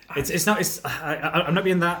 But It's not. I'm not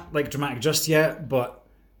being that like dramatic just yet, but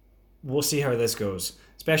we'll see how this goes.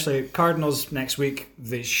 Especially Cardinals next week,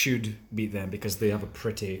 they should beat them because they have a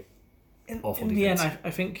pretty awful defense. In the end,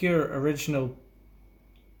 I think your original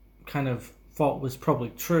kind of thought was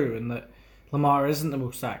probably true in that Lamar isn't the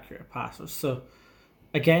most accurate passer. So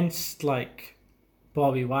against like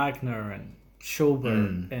Bobby Wagner and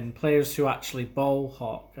Schobert and players who actually ball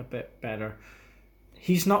hawk a bit better,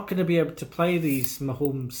 he's not going to be able to play these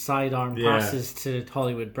Mahomes sidearm passes to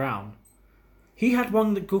Hollywood Brown. He had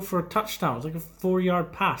one that go for a touchdown. It was like a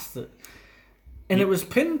 4-yard pass it was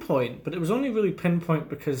pinpoint, but it was only really pinpoint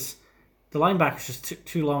because the linebackers just took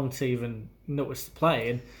too long to even notice the play.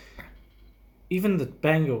 And even the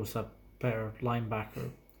Bengals have better linebacker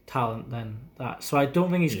talent than that. So I don't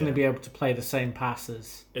think he's going to be able to play the same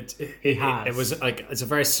passes he has. It was like, it's a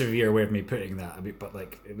very severe way of me putting that. I mean, but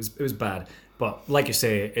like it was bad. But like you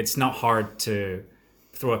say, it's not hard to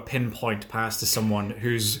throw a pinpoint pass to someone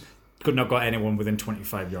who's not got anyone within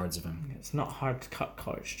 25 yards of him. It's not hard to cut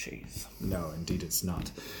cottage cheese. No, indeed it's not.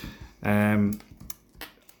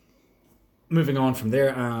 Moving on from there,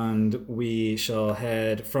 and we shall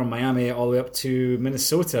head from Miami all the way up to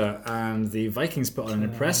Minnesota, and the Vikings put on an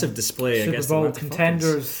impressive display against the Super Bowl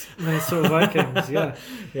contenders, Minnesota Vikings.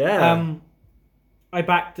 Yeah. I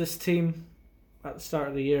backed this team at the start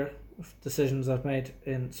of the year with decisions I've made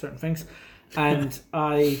in certain things, and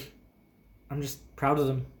I'm just proud of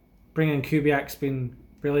them. Bringing Kubiak's been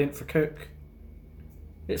brilliant for Cook.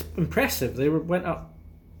 It's impressive. They went up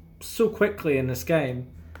so quickly in this game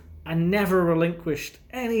and never relinquished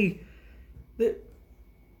any.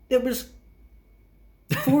 It was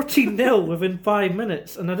 14-0 within 5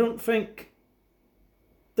 minutes, and I don't think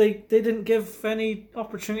they didn't give any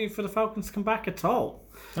opportunity for the Falcons to come back at all.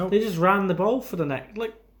 Nope. They just ran the ball for the neck.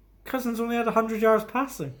 Like Cousins only had 100 yards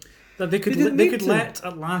passing. They could let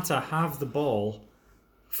Atlanta have the ball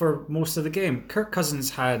for most of the game. Kirk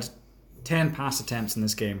Cousins had 10 pass attempts in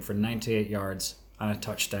this game for 98 yards and a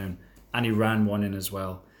touchdown, and he ran one in as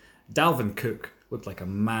well. Dalvin Cook looked like a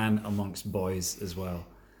man amongst boys as well.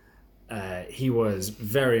 He was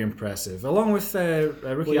very impressive, along with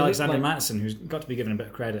rookie Alexander Mattison, who's got to be given a bit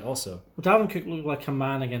of credit also. Well, Dalvin Cook looked like a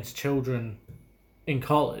man against children in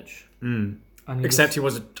college. Except he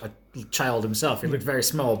was a child himself. He looked very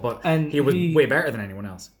small, but he was way better than anyone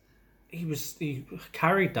else. He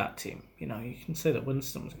carried that team. You know, you can say that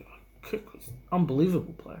Winston was Cook was an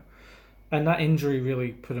unbelievable player, and that injury really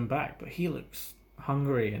put him back. But he looks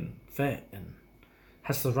hungry and fit, and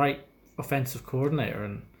has the right offensive coordinator,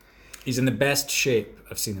 and he's in the best shape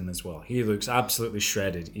I've seen him as well. He looks absolutely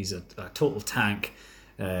shredded. He's a total tank,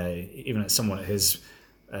 even at someone at his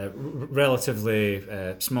relatively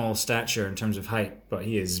small stature in terms of height. But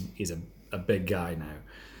he's a big guy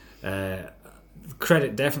now.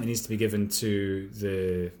 Credit definitely needs to be given to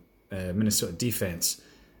the Minnesota defense.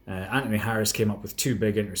 Anthony Harris came up with 2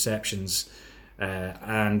 big interceptions,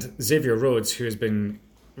 and Xavier Rhodes, who has been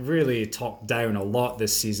really talked down a lot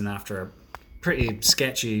this season after a pretty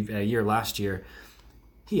sketchy year last year,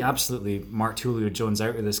 he absolutely marked Julio Jones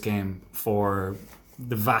out of this game for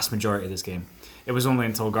the vast majority of this game. It was only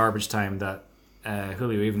until garbage time that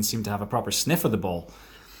Julio even seemed to have a proper sniff of the ball.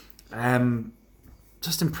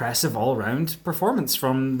 Just impressive all-round performance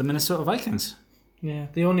from the Minnesota Vikings. Yeah,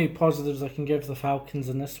 the only positives I can give the Falcons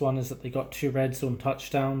in this one is that they got 2 red zone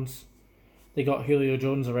touchdowns. They got Julio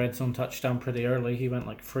Jones a red zone touchdown pretty early. He went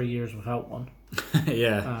like 3 years without one.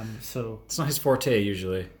 Yeah. So it's not his forte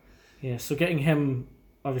usually. Yeah, so getting him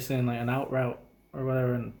obviously in like an out route or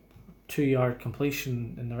whatever and 2-yard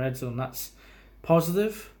completion in the red zone, that's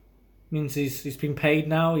positive. Means he's been paid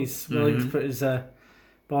now. He's willing to put his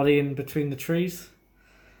body in between the trees.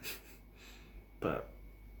 But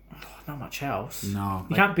not much else. No.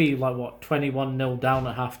 You can't be 21-0 down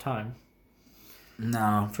at half time.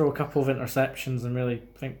 No. Throw a couple of interceptions and really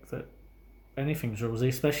think that anything's rosy,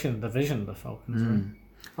 especially in the division the Falcons are in.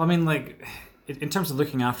 I mean, in terms of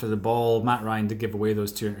looking after the ball, Matt Ryan did give away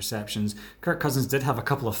those 2 interceptions. Kirk Cousins did have a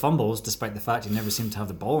couple of fumbles, despite the fact he never seemed to have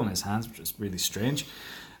the ball in his hands, which is really strange.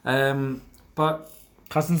 But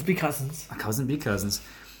Cousins be cousins. Cousin be cousins.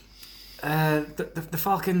 The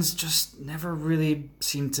Falcons just never really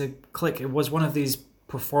seemed to click. It was one of these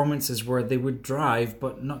performances where they would drive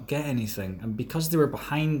but not get anything, and because they were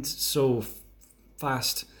behind so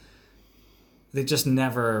fast, they just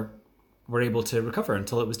never were able to recover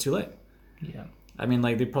until it was too late. Yeah, I mean,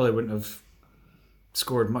 they probably wouldn't have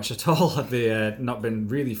scored much at all had they not been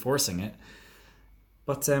really forcing it.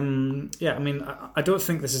 But I mean, I don't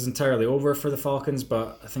think this is entirely over for the Falcons,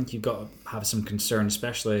 but I think you've got to have some concern,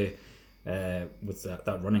 especially with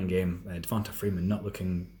that running game. Devonta Freeman not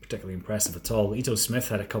looking particularly impressive at all. Ito Smith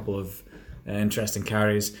had a couple of interesting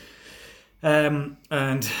carries. And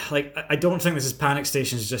I don't think this is panic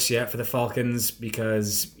stations just yet for the Falcons,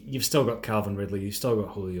 because you've still got Calvin Ridley, you've still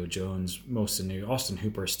got Julio Jones, most of the new Austin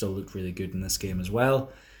Hooper still looked really good in this game as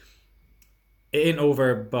well. It ain't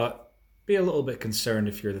over, but be a little bit concerned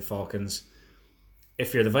if you're the Falcons.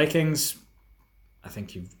 If you're the Vikings, I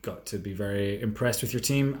think you've got to be very impressed with your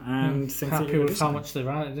team and think happy that you're with how much they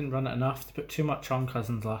ran. It didn't run it enough. They put too much on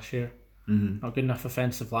Cousins last year. Not good enough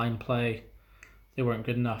offensive line play. They weren't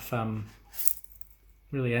good enough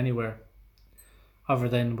really anywhere other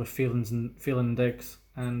than with Phelan and Diggs,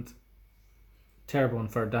 and terrible on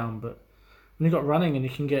third down. But when you got running and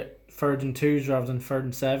you can get 3rd and 2s rather than 3rd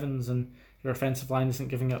and 7s, and your offensive line isn't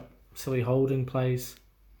giving up silly holding plays,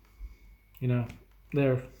 they're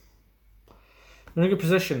in a good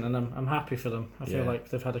position, and I'm happy for them. I feel like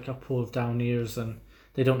they've had a couple of down years and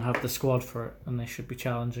they don't have the squad for it, and they should be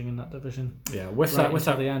challenging in that division. Yeah, with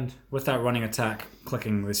that running attack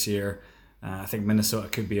clicking this year, I think Minnesota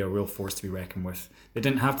could be a real force to be reckoned with. They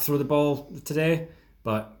didn't have to throw the ball today,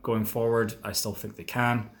 but going forward, I still think they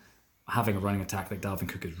can. Having a running attack like Dalvin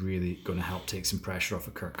Cook is really going to help take some pressure off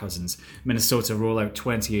of Kirk Cousins. Minnesota roll out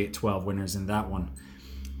 28-12 winners in that one.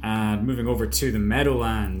 And moving over to the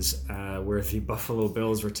Meadowlands, where the Buffalo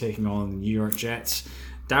Bills were taking on the New York Jets.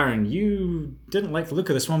 Darren, you didn't like the look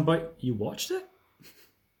of this one, but you watched it?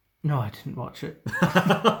 No, I didn't watch it.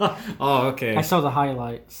 Oh, okay. I saw the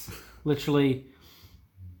highlights. Literally,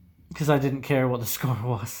 because I didn't care what the score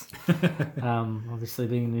was. Obviously,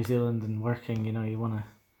 being in New Zealand and working, you want to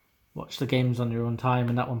watch the games on your own time,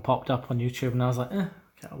 and that one popped up on YouTube, and I was like,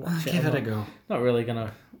 I'll watch it. Give it a go. Not really going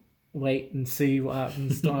to wait and see what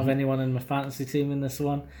happens. Don't have anyone in my fantasy team in this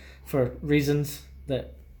one for reasons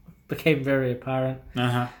that became very apparent.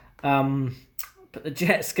 But the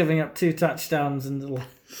Jets giving up 2 touchdowns in the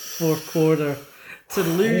fourth quarter to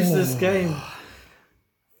lose this game.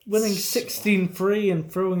 Winning 16-3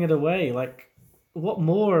 and throwing it away. Like, what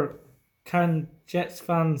more can Jets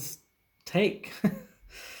fans take?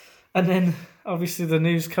 And then, obviously, the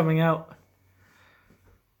news coming out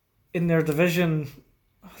in their division,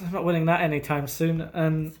 they're not winning that anytime soon,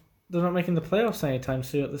 and they're not making the playoffs anytime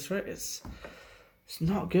soon at this rate. It's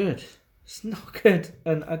not good. It's not good.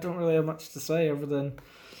 And I don't really have much to say other than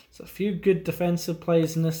there's a few good defensive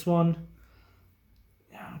plays in this one.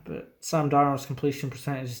 But Sam Darnold's completion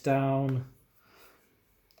percentage is down.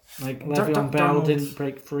 Le'Veon Bell didn't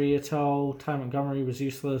break free at all. Ty Montgomery was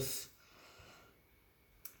useless.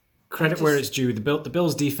 Credit where it's due. The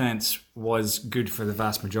Bills' defense was good for the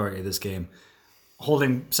vast majority of this game,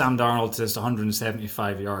 holding Sam Darnold to just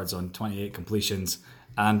 175 yards on 28 completions,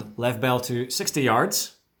 and Lev Bell to 60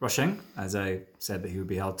 yards rushing, as I said that he would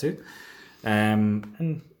be held to,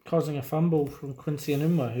 and causing a fumble from Quincy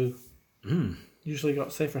Enunwa, who usually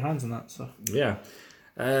got safer hands than that. So yeah,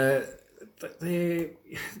 they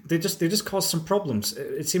just caused some problems.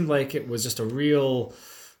 It seemed like it was just a real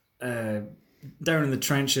down in the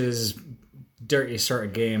trenches, dirty sort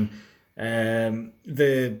of game.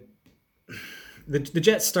 The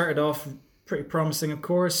Jets started off pretty promising, of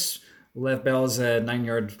course. Lev Bell's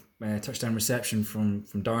 9-yard touchdown reception from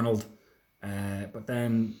Darnold, but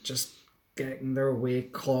then just getting their way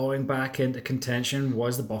clawing back into contention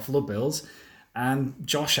was the Buffalo Bills. And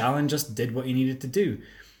Josh Allen just did what he needed to do.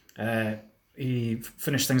 He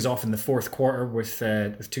finished things off in the fourth quarter with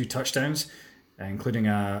 2 touchdowns, including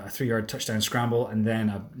a 3-yard touchdown scramble, and then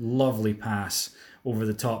a lovely pass over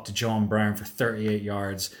the top to John Brown for 38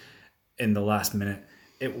 yards in the last minute.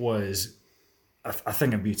 It was a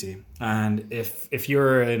thing of beauty. And if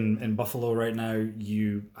you're in Buffalo right now,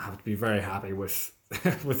 you have to be very happy with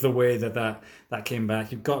with the way that came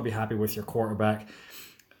back. You've got to be happy with your quarterback.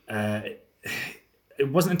 It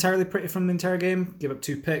wasn't entirely pretty from the entire game. Gave up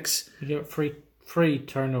 2 picks. He gave up three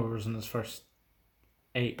turnovers in his first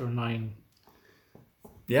 8 or 9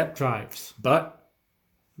 drives, but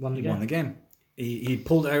won the game. He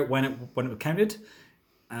pulled it out when it counted,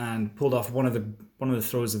 and pulled off one of the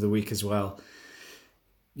throws of the week as well.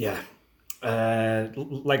 Yeah,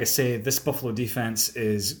 like I say, this Buffalo defense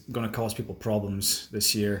is going to cause people problems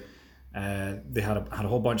this year. They had a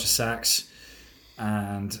whole bunch of sacks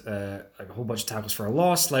and a whole bunch of tackles for a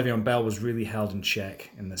loss. Le'Veon Bell was really held in check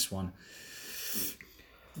in this one.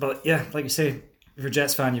 But yeah, like you say, if you're a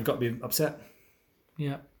Jets fan, you've got to be upset.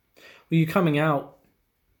 Yeah. Well, you coming out,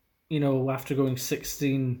 after going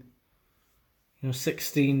 16-0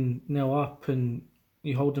 up, and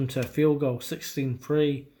you hold them to a field goal,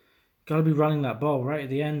 16-3. Got to be running that ball right at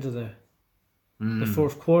the end of the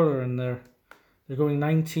fourth quarter, and they're They're going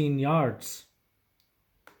 19 yards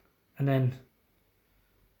and then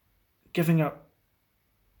giving up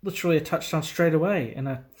literally a touchdown straight away in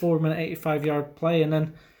a 4-minute 85-yard play, and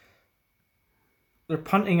then they're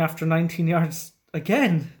punting after 19 yards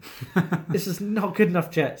again. This is not good enough,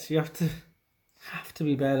 Jets. You have to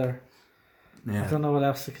be better. Yeah. I don't know what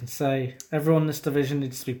else I can say. Everyone in this division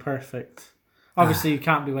needs to be perfect. Obviously, you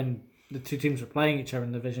can't be when the two teams are playing each other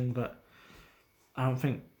in the division, but I don't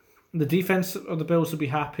think the defense of the Bills will be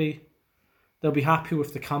happy. They'll be happy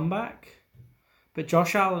with the comeback. But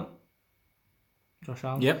Josh Allen.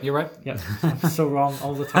 Yep, you're right. Yep, I'm so wrong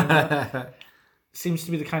all the time. Seems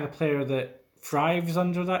to be the kind of player that thrives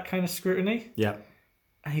under that kind of scrutiny. Yeah.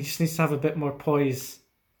 And he just needs to have a bit more poise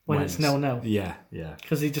when it's 0-0. Yeah.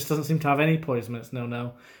 Because he just doesn't seem to have any poise when it's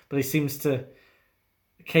 0-0. But he seems to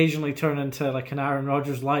occasionally turn into like an Aaron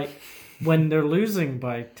Rodgers light when they're losing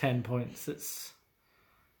by 10 points.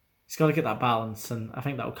 He's got to get that balance, and I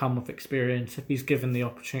think that will come with experience if he's given the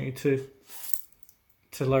opportunity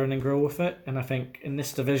to learn and grow with it. And I think in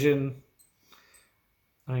this division,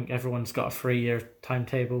 I think everyone's got a 3-year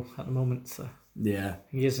timetable at the moment, so yeah,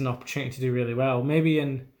 he has an opportunity to do really well. Maybe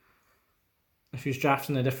if he's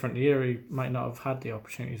drafted in a different year, he might not have had the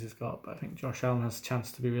opportunities he's got, but I think Josh Allen has a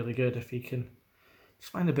chance to be really good if he can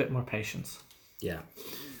just find a bit more patience. Yeah.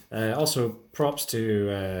 Also, props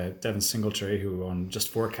to Devin Singletary, who on just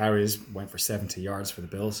 4 carries went for 70 yards for the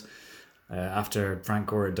Bills. After Frank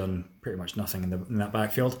Gore had done pretty much nothing in that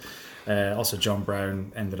backfield. Also, John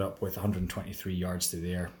Brown ended up with 123 yards through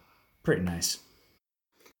the air. Pretty nice.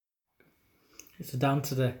 So down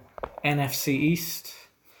to the NFC East.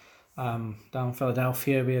 Down in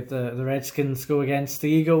Philadelphia, we had the Redskins go against the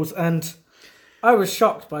Eagles, and I was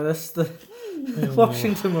shocked by this.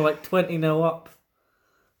 Washington were like 20-0 up.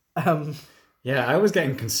 Yeah, I was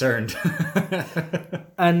getting concerned.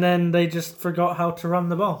 And then they just forgot how to run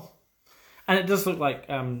the ball. And it does look like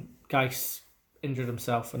Geis injured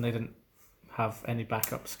himself and they didn't have any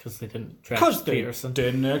backups because they didn't draft Peterson.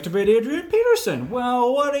 Didn't activate Adrian Peterson.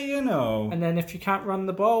 Well, what do you know? And then if you can't run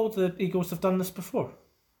the ball, the Eagles have done this before.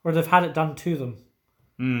 Or they've had it done to them.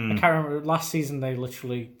 I can't remember. Last season,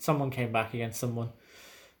 someone came back against someone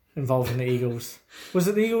involving the Eagles. Was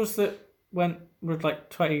it the Eagles that were like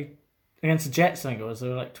 20 against the Jets? I think it was. They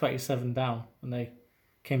were like 27 down and they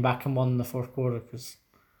came back and won in the fourth quarter because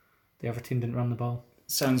the other team didn't run the ball.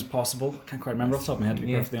 Sounds possible. Can't quite remember off the top of my head, to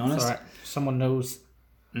be perfectly honest. It's all right. Someone knows.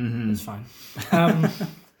 It's fine.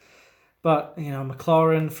 But,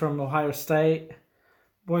 McLaurin from Ohio State,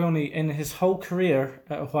 boy, only in his whole career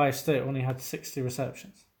at Ohio State, only had 60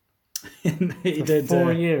 receptions. He did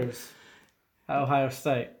 4 years at Ohio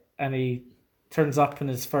State. And he turns up in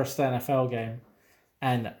his first NFL game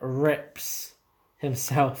and rips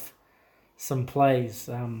himself some plays.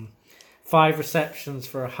 5 receptions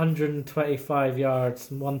for 125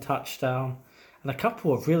 yards and 1 touchdown, and a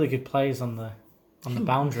couple of really good plays on the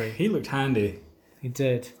boundary. He looked handy. He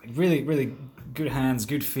did. Really, really good hands,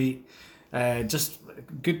 good feet, just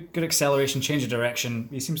good acceleration, change of direction.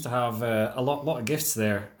 He seems to have a lot of gifts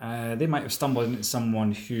there. They might have stumbled into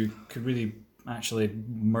someone who could really actually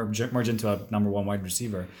merge into a number 1 wide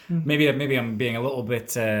receiver. Maybe I'm being a little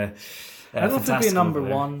bit. I don't think he'd be a number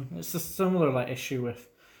 1. It's a similar issue with.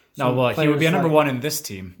 No, well, he would be a number 1 in this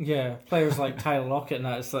team. Yeah, players like Tyler Lockett and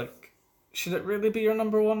that. It's like, should it really be your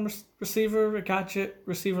number 1 receiver, a gadget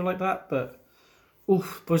receiver like that? But,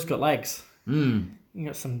 boy's got legs. You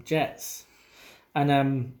got some jets.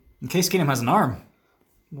 And Case Keenum has an arm.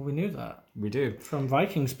 Well, we knew that. We do. From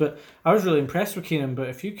Vikings. But I was really impressed with Keenum. But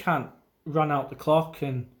if you can't run out the clock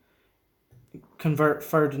and convert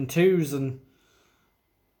 3rd and 2s, and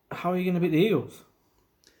how are you going to beat the Eagles?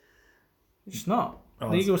 It's not.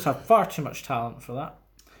 The Eagles have far too much talent for that.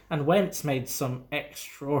 And Wentz made some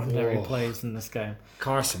extraordinary plays in this game.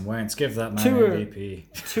 Carson Wentz, give that man MVP.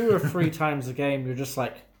 2 or 3 times a game, you're just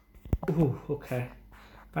like, ooh, okay.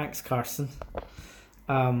 Thanks, Carson.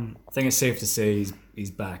 I think it's safe to say he's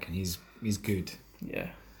back and he's good. Yeah.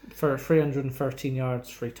 For 313 yards,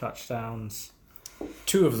 3 touchdowns.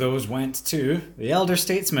 2 of those went to the elder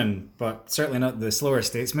statesman, but certainly not the slower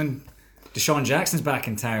statesman. Deshaun Jackson's back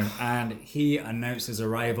in town, and he announced his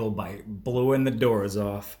arrival by blowing the doors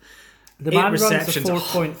off. The man runs a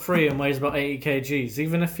 4.3 and weighs about 80 kgs.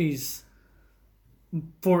 Even if he's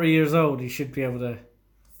 40 years old, he should be able to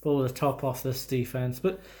blow the top off this defense.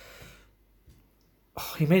 But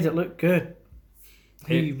he made it look good.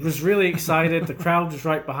 He was really excited. The crowd was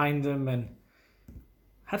right behind him and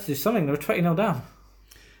had to do something. They were 20-0 down.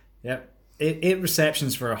 Yep. 8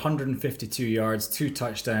 receptions for 152 yards, 2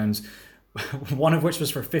 touchdowns. one of which was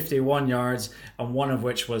for 51 yards and one of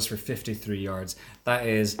which was for 53 yards. That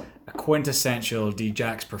is a quintessential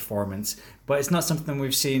Djax performance, but it's not something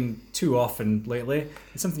we've seen too often lately.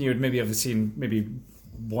 It's something you would maybe have seen maybe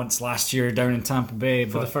once last year down in Tampa Bay.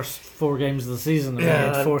 For the first 4 games of the season, he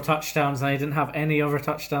had 4 touchdowns, and he didn't have any other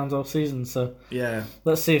touchdowns all season. So yeah,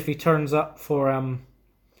 let's see if he turns up for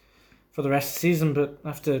the rest of the season. But I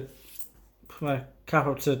have to put my cap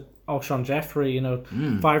up to Alshon Jeffrey.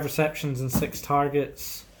 5 receptions and 6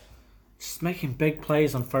 targets, just making big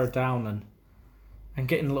plays on third down and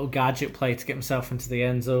getting a little gadget play to get himself into the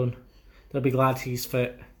end zone. They'll be glad he's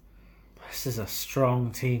fit. This is a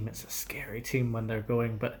strong team. It's a scary team when they're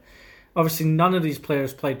going, but obviously none of these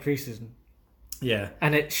players played preseason. Yeah,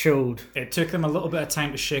 and it showed. It took them a little bit of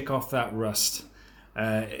time to shake off that rust.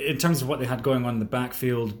 In terms of what they had going on in the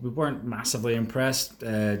backfield, we weren't massively impressed.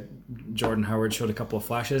 Jordan Howard showed a couple of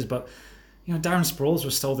flashes, but Darren Sproles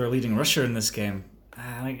was still their leading rusher in this game,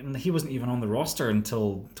 and he wasn't even on the roster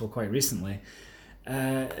until quite recently.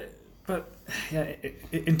 But yeah,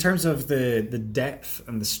 in terms of the depth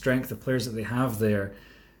and the strength of players that they have there,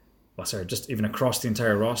 just even across the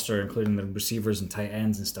entire roster, including the receivers and tight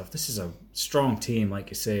ends and stuff, this is a strong team, like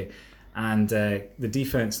you say. And the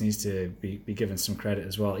defense needs to be given some credit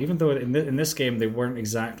as well. Even though in this game they weren't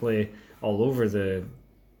exactly all over the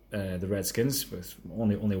Redskins with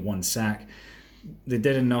only 1 sack, they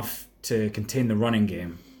did enough to contain the running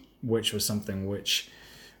game, which was something which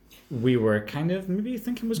we were kind of maybe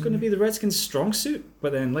thinking was going to be the Redskins' strong suit.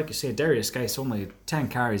 But then, like you say, Darius Geis only 10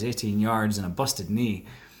 carries, 18 yards, and a busted knee,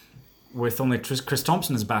 with only Chris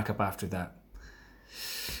Thompson as backup after that.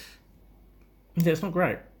 Yeah, it's not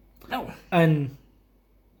great. No. And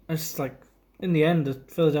it's like, in the end, the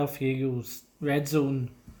Philadelphia Eagles red zone,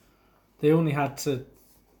 they only had to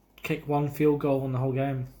kick 1 field goal in the whole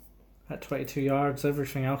game at 22 yards.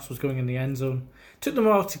 Everything else was going in the end zone. Took them a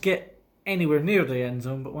while to get anywhere near the end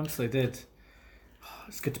zone, but once they did,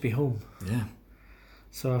 it's good to be home. Yeah.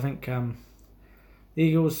 So I think the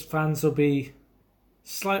Eagles fans will be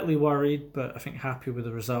slightly worried, but I think happy with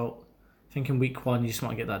the result. I think in week 1 you just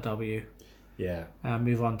want to get that W. Yeah.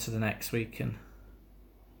 Move on to the next week and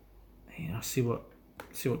see what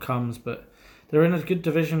comes. But they're in a good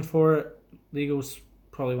division for it. The Eagles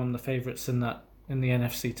probably one of the favourites in the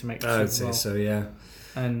NFC to make the Super Bowl. I'd say so, yeah.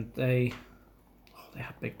 And they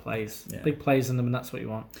have big plays. Yeah. Big plays in them, and that's what you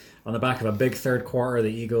want. On the back of a big third quarter,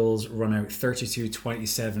 the Eagles run out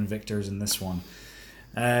 32-27 victors in this one.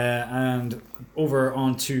 And over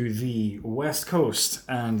onto the West Coast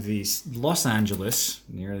and the Los Angeles,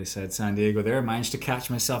 nearly said San Diego there, managed to catch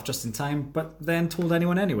myself just in time, but then told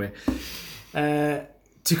anyone anyway.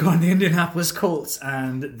 Took on the Indianapolis Colts,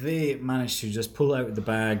 and they managed to just pull out the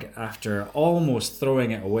bag after almost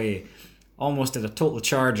throwing it away. Almost at a total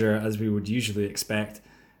charger, as we would usually expect.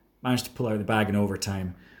 Managed to pull out the bag in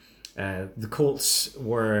overtime. The Colts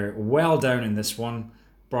were well down in this one.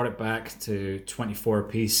 Brought it back to 24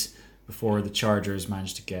 apiece before the Chargers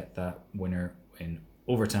managed to get that winner in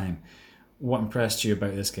overtime. What impressed you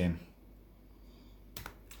about this game?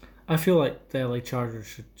 I feel like the LA Chargers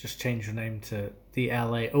should just change their name to the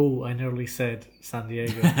LA... Oh, I nearly said San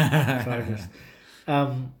Diego Chargers.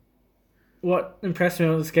 What impressed me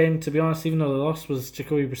about this game, to be honest, even though the loss, was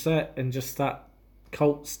Jacoby Brissett and just that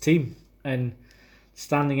Colts team and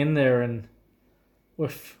standing in there, and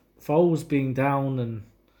with Foles being down and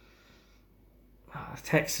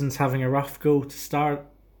Texans having a rough go to start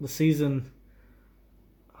the season,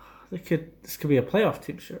 this could be a playoff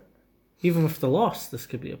team, sure. Even with the loss, this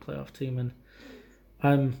could be a playoff team.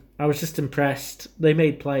 And I was just impressed. They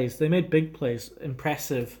made plays. They made big plays.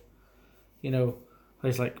 Impressive.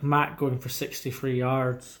 There's like Matt going for 63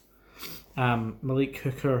 yards. Malik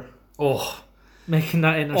Hooker. Making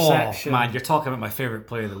that interception. Oh, man, you're talking about my favourite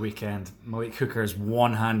play of the weekend. Malik Hooker's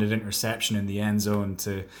one-handed interception in the end zone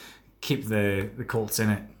to keep the Colts in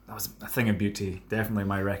it. That was a thing of beauty. Definitely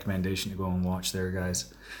my recommendation to go and watch there,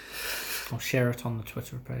 guys. I'll share it on the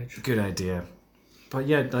Twitter page. Good idea. But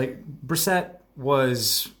yeah, Brissett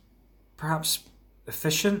was perhaps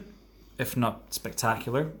efficient, if not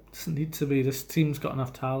spectacular. Doesn't need to be. This team's got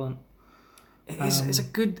enough talent. Is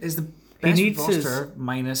the best roster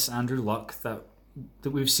minus Andrew Luck that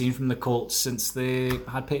we've seen from the Colts since they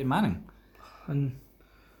had Peyton Manning. And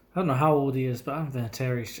I don't know how old he is, but Adam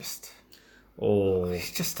Vinatieri's just...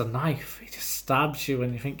 he's just a knife. He just stabs you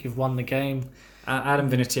when you think you've won the game. Adam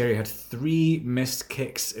Vinatieri had 3 missed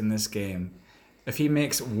kicks in this game. If he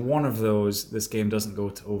makes one of those, this game doesn't go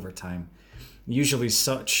to overtime. Usually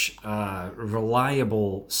such a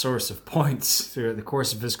reliable source of points throughout the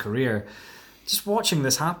course of his career. Just watching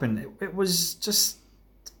this happen, it was just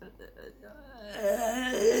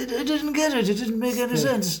I didn't get it. It didn't make any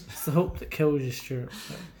sense. It's the hope that kills you, Stuart.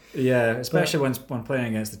 Yeah, especially when playing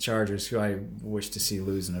against the Chargers, who I wish to see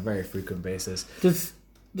lose on a very frequent basis. Does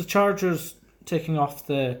the Chargers taking off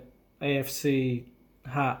the AFC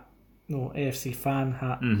fan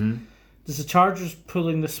hat, does the Chargers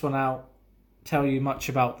pulling this one out tell you much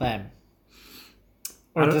about them?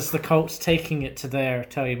 Or does the Colts taking it to there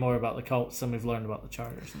tell you more about the Colts than we've learned about the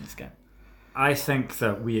Chargers in this game? I think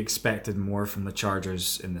that we expected more from the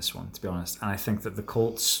Chargers in this one, to be honest. And I think that the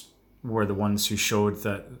Colts were the ones who showed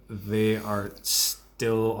that they are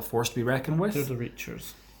still a force to be reckoned with. They're the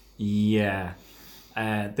reachers. Yeah.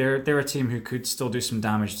 They're a team who could still do some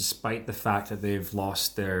damage despite the fact that they've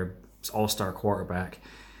lost their all-star quarterback.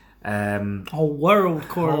 World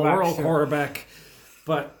quarterback.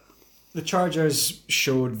 But the Chargers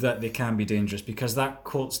showed that they can be dangerous because that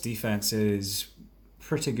Colts defense is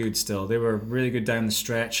pretty good still. They were really good down the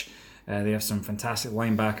stretch. They have some fantastic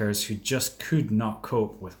linebackers who just could not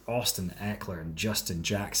cope with Austin Eckler and Justin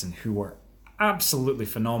Jackson, who were absolutely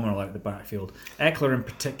phenomenal out of the backfield. Eckler in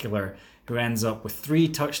particular, who ends up with 3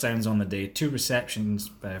 touchdowns on the day, 2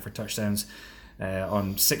 receptions for touchdowns,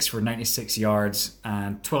 on 6 for 96 yards,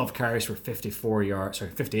 and 12 carries for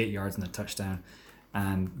 58 yards and a touchdown.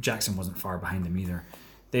 And Jackson wasn't far behind them either.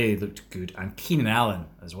 They looked good. And Keenan Allen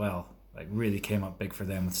as well, really came up big for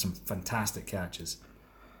them with some fantastic catches.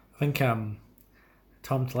 I think Tom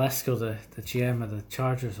Telesco, the GM of the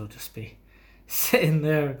Chargers, will just be sitting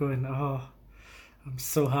there going, "Oh, I'm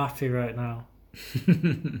so happy right now."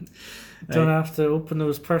 Don't have to open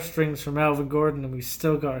those purse strings for Melvin Gordon, and we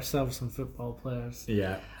still got ourselves some football players.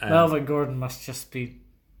 Yeah, Melvin Gordon must just be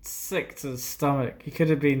sick to his stomach. He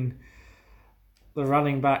could have been the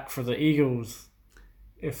running back for the Eagles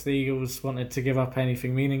if the Eagles wanted to give up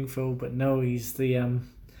anything meaningful, but no, he's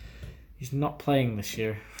not playing this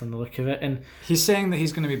year from the look of it. And he's saying that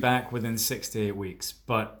he's going to be back within 6 to 8 weeks.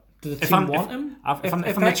 But do the team want him?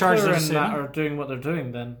 If the Chargers and that are doing what they're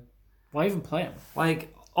doing, then why even play him?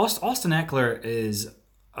 Austin Eckler is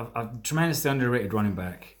a tremendously underrated running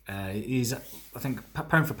back. He's, I think,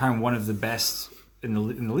 pound for pound, one of the best in the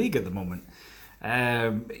league at the moment.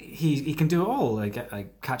 He can do it all,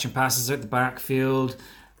 like catching passes out the backfield,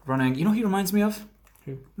 running. You know who he reminds me of?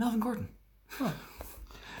 Who? Melvin Gordon. Huh.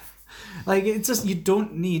 It's just, you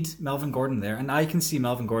don't need Melvin Gordon there, and I can see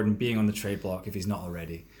Melvin Gordon being on the trade block if he's not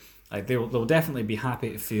already. They'll definitely be happy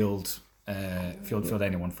to field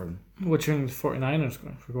anyone for him. What do you think the 49ers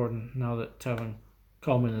going for Gordon now that Tevin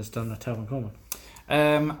Coleman has done a Tevin Coleman?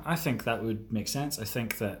 I think that would make sense. I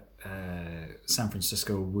think that San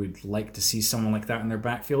Francisco would like to see someone like that in their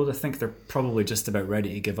backfield. I think they're probably just about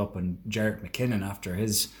ready to give up on Jerick McKinnon after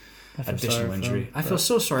his additional injury. I feel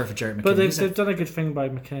so sorry for Jerick McKinnon. But they've done a good thing by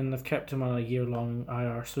McKinnon. They've kept him on a year-long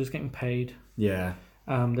IR, so he's getting paid. Yeah.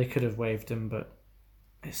 They could have waived him, but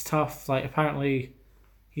it's tough. Apparently,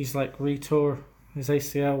 he's retore his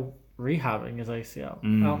ACL, rehabbing his ACL. I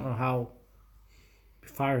don't know how.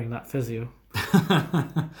 Firing that physio.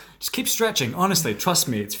 Just keep stretching. Honestly, trust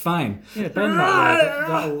me, it's fine. Yeah, bend that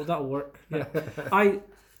way. That'll work. Yeah.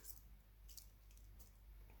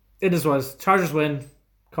 It is what it is. Chargers win.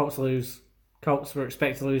 Colts lose. Colts were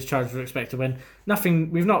expected to lose. Chargers were expected to win.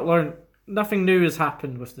 We've not learned. Nothing new has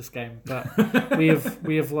happened with this game, but we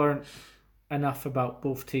have learned enough about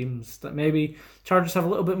both teams that maybe Chargers have a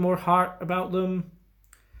little bit more heart about them.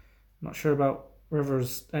 Not sure about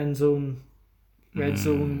Rivers' end zone, red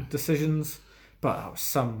zone decisions, but that was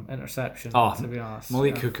some interception, to be honest.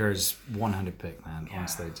 Malik Hooker's 100 pick, man. Yeah.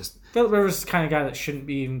 Honestly, just Philip Rivers is the kind of guy that shouldn't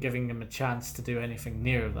be even giving him a chance to do anything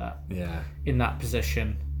near that. Yeah. In that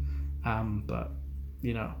position, but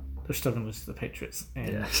they're still going to lose to the Patriots in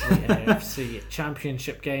the AFC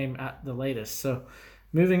Championship game at the latest. So,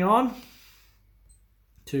 moving on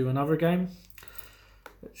to another game,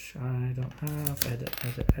 which I don't have.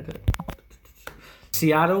 Edit.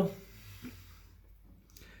 Seattle,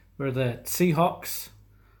 where the Seahawks,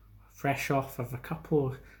 fresh off of a couple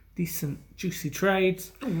of decent, juicy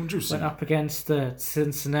trades, went up against the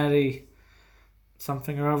Cincinnati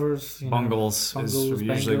something or others. Bungles is what we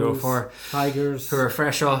usually go for. Tigers. Who are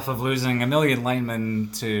fresh off of losing a million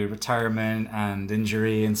linemen to retirement and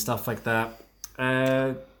injury and stuff like that.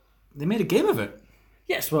 They made a game of it.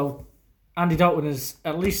 Yes, well, Andy Dalton is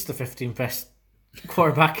at least the 15th best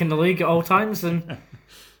quarterback in the league at all times, and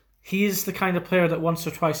he is the kind of player that once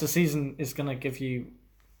or twice a season is going to give you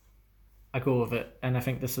a go of it, and I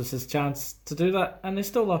think this was his chance to do that, and they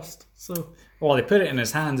still lost. So, well, they put it in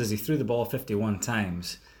his hands as he threw the ball 51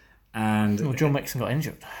 times, And Well, Joe Mixon got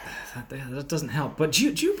injured. that doesn't help. But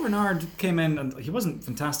Gio Bernard came in, and he wasn't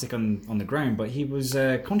fantastic on the ground, but he was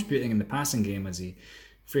contributing in the passing game as he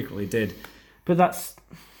frequently did. But that's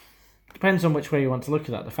depends on which way you want to look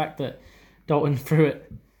at that. The fact that Dalton threw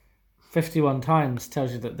it 51 times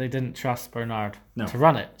tells you that they didn't trust Bernard to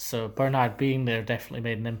run it. So Bernard being there definitely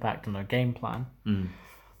made an impact on their game plan.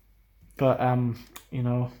 But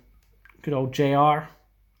good old JR,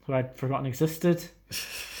 who I'd forgotten existed,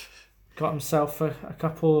 got himself a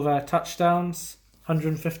couple of touchdowns,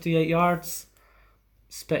 158 yards.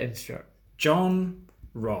 Spitting shirt. John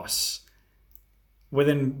Ross,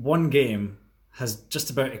 within one game, has just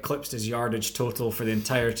about eclipsed his yardage total for the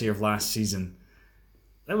entirety of last season.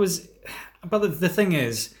 But the thing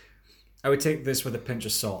is, I would take this with a pinch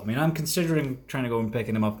of salt. I mean, I'm considering trying to go and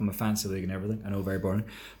picking him up in my fantasy league and everything. I know, very boring.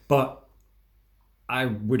 But I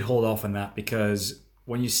would hold off on that because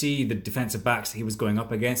when you see the defensive backs that he was going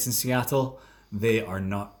up against in Seattle, they are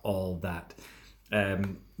not all that.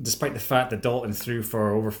 Despite the fact that Dalton threw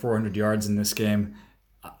for over 400 yards in this game,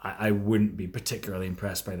 I wouldn't be particularly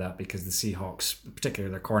impressed by that because the Seahawks,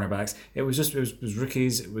 particularly their cornerbacks, it was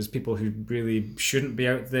rookies. It was people who really shouldn't be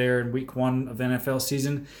out there in week 1 of the NFL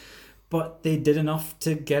season, but they did enough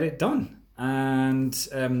to get it done. And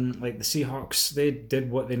like the Seahawks, they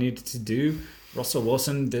did what they needed to do. Russell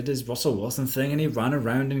Wilson did his Russell Wilson thing, and he ran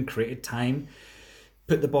around and created time,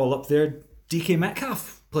 put the ball up there. DK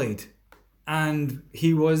Metcalf played, and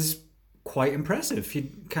he was quite impressive.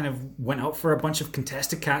 He kind of went out for a bunch of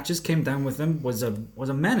contested catches, came down with them, was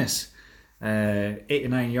a menace.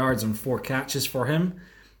 89 yards on 4 catches for him.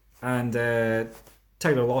 And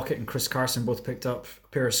Tyler Lockett and Chris Carson both picked up a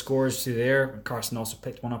pair of scores through there. Carson also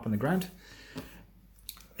picked one up on the ground.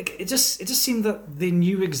 It just seemed that they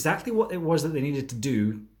knew exactly what it was that they needed to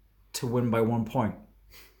do to win by 1 point.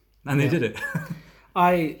 And they did it.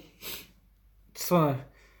 I just want a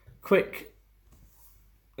quick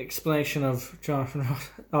explanation of John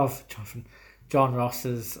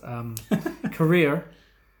Ross's career.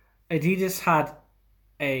 Adidas had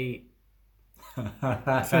a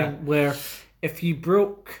thing where if you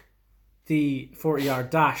broke the 40-yard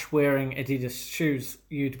dash wearing Adidas shoes,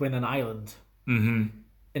 you'd win an island. Mm-hmm.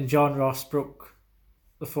 And John Ross broke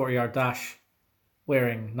the 40-yard dash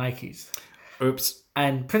wearing Nikes. Oops.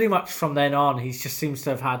 And pretty much from then on, he just seems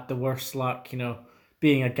to have had the worst luck,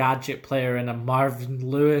 being a gadget player in a Marvin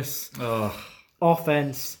Lewis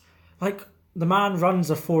offense. Like, the man runs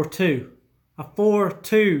a 4-2. A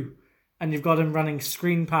 4-2. And you've got him running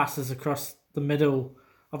screen passes across the middle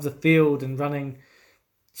of the field and running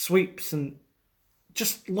sweeps and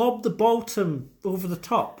just lob the ball to him over the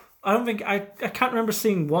top. I can't remember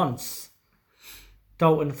seeing once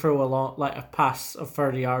Dalton throw a pass of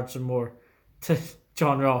 30 yards or more to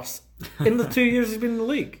John Ross in the 2 years he's been in the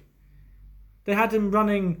league. They had him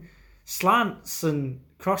running slants and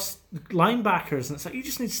cross linebackers, and it's like you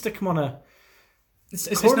just need to stick him on a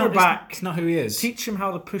quarterback. It's not who he is. Teach him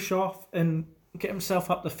how to push off and get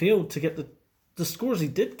himself up the field to get the scores he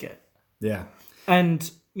did get. Yeah.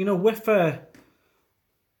 And, with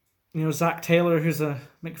Zach Taylor, who's a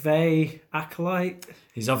McVay acolyte.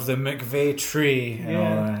 He's of the McVay tree.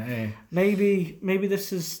 Yeah. Maybe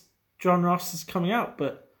this is John Ross's coming out,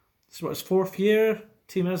 but this is his 4th year.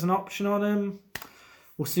 Team has an option on him.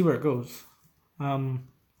 We'll see where it goes.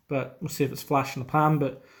 But we'll see if it's flash in the pan.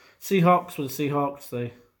 But Seahawks were the Seahawks.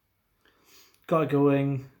 They got it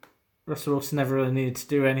going. Russell Wilson never really needed to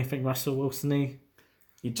do anything Russell Wilson-y.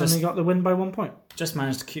 And they got the win by 1 point. Just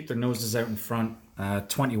managed to keep their noses out in front.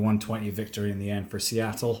 21-20 victory in the end for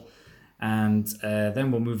Seattle. And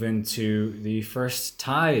then we'll move into the first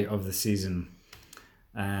tie of the season.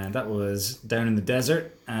 And that was down in the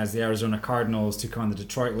desert as the Arizona Cardinals took on the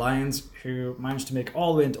Detroit Lions, who managed to make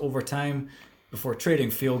all the way into overtime before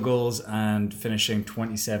trading field goals and finishing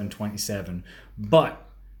 27-27. But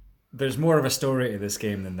there's more of a story to this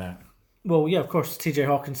game than that. Well, yeah, of course, TJ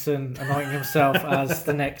Hawkinson anointing himself as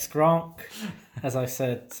the next Gronk. As I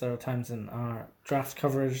said several times in our draft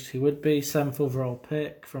coverage, he would be 7th overall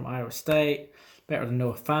pick from Iowa State. Better than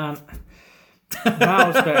Noah Fant.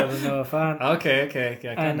 Miles better than Noah Fant. Okay.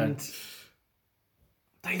 And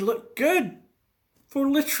they look good for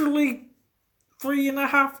literally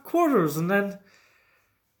 3.5 quarters, and then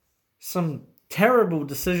some terrible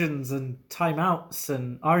decisions and timeouts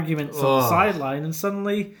and arguments on the sideline, and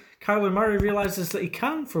suddenly Kyler Murray realizes that he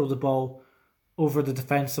can throw the ball over the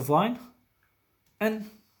defensive line, and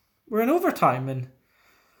we're in overtime. And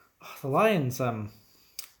the Lions, the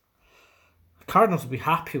Cardinals will be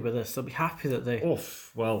happy with this. They'll be happy that they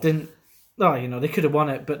didn't. No, they could have won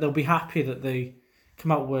it, but they'll be happy that they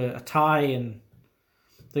come out with a tie and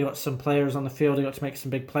They got some players on the field. They got to make some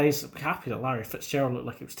big plays. I'm happy that Larry Fitzgerald looked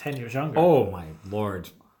like he was 10 years younger. Oh my lord.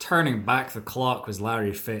 Turning back the clock was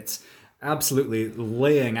Larry Fitz, absolutely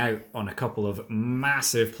laying out on a couple of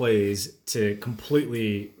massive plays to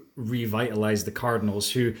completely revitalize the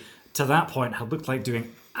Cardinals, who to that point had looked like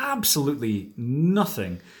doing absolutely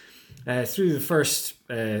nothing. Through the first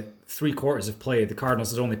 3 quarters of play, the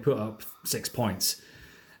Cardinals had only put up 6 points.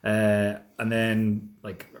 And then,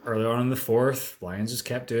 like, earlier on in the fourth, Lions just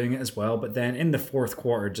kept doing it as well. But then in the fourth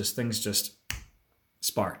quarter, things just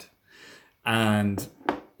sparked. And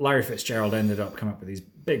Larry Fitzgerald ended up coming up with these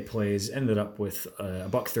big plays, ended up with a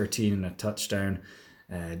 $113 and a touchdown.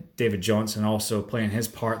 David Johnson also playing his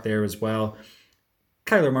part there as well.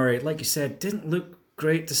 Kyler Murray, like you said, didn't look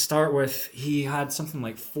great to start with. He had something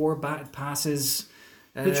like 4 batted passes.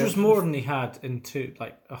 Which was more than he had in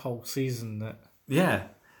a whole season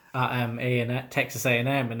at Texas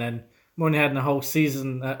A&M, and then more than he had in a whole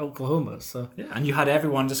season at Oklahoma. So yeah, and you had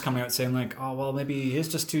everyone just coming out saying like, oh well, maybe he is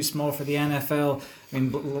just too small for the NFL. I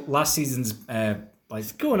mean, last season's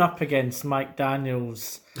It's going up against Mike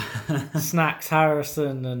Daniels, Snacks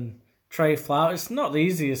Harrison, and Trey Flower. It's not the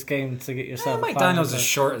easiest game to get yourself. Mike Daniels is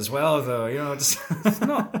short as well, though. Just it's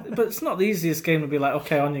not. But it's not the easiest game to be like,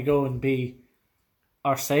 okay, on you go and be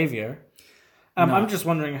our savior. No. I'm just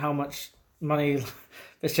wondering how much money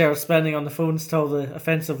Fitzgerald's spending on the phones to all the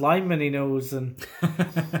offensive linemen he knows, and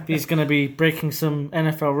he's going to be breaking some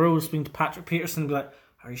NFL rules, speaking to Patrick Peterson, and be like,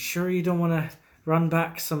 are you sure you don't want to run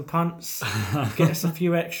back some punts, get us a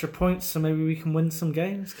few extra points so maybe we can win some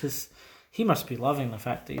games? Because he must be loving the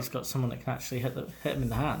fact that he's got someone that can actually hit him in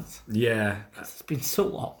the hands. Yeah. It's been so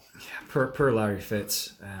long. Yeah, per Larry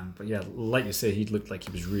Fitz. But yeah, like you say, he looked like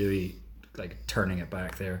he was really like turning it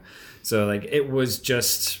back there. So like it was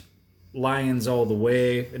just Lions all the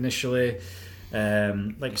way initially.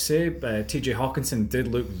 Like you say, TJ Hawkinson did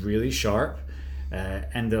look really sharp.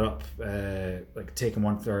 Ended up taking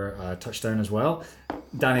one for a touchdown as well.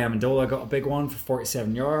 Danny Amendola got a big one for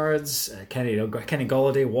 47 yards. Kenny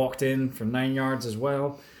Golladay walked in for 9 yards as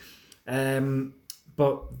well.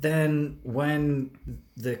 But then when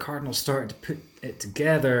the Cardinals started to put it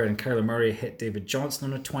together and Kyler Murray hit David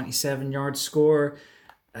Johnson on a 27-yard score,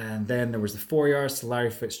 and then there was the 4 yards to Larry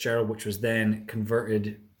Fitzgerald, which was then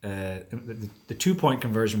converted. The 2-point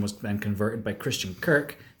conversion was then converted by Christian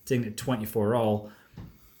Kirk, taking it 24-all.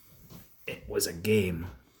 It was a game,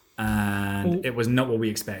 and it was not what we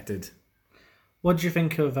expected. What do you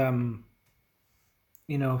think of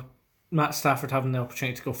Matt Stafford having the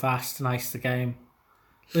opportunity to go fast and ice the game?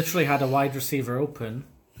 Literally had a wide receiver open,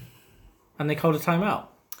 and they called a timeout.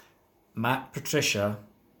 Matt Patricia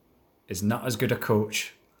is not as good a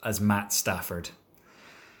coach as Matt Stafford.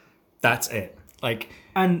 That's it.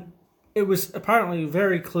 And it was apparently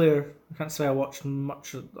very clear. I can't say I watched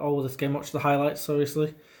much of all of this game. Watched the highlights,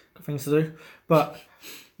 obviously. Got things to do. But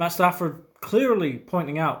Matt Stafford clearly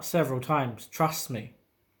pointing out several times, trust me.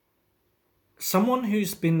 Someone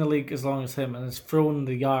who's been in the league as long as him and has thrown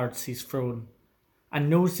the yards he's thrown and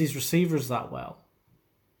knows these receivers that well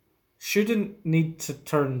shouldn't need to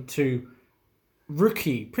turn to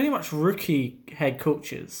pretty much rookie head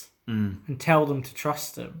coaches and tell them to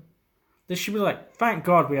trust him. They should be like, thank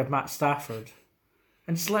God we have Matt Stafford.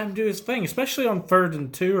 And just let him do his thing, especially on 3rd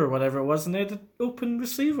and 2 or whatever it was, and they had an open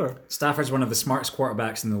receiver. Stafford's one of the smartest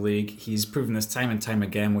quarterbacks in the league. He's proven this time and time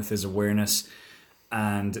again with his awareness.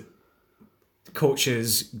 And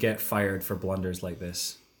coaches get fired for blunders like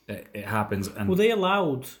this. It happens. And they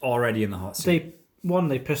allowed... Already in the hot seat.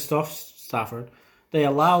 They pissed off Stafford. They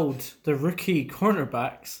allowed the rookie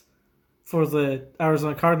cornerbacks for the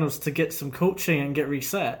Arizona Cardinals to get some coaching and get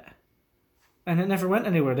reset. And it never went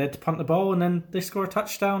anywhere. They had to punt the ball, and then they score a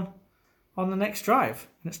touchdown on the next drive.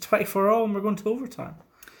 And it's 24-all, and we're going to overtime.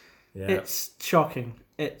 Yeah. It's shocking.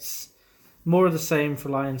 It's more of the same for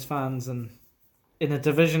Lions fans. And in a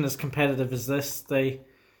division as competitive as this, they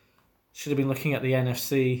should have been looking at the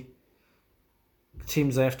NFC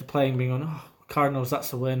teams they have to play and being on, Cardinals,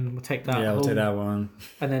 that's a win. We'll take that. Yeah, we'll take that one.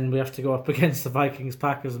 And then we have to go up against the Vikings,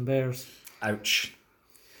 Packers, and Bears. Ouch.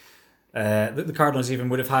 The Cardinals even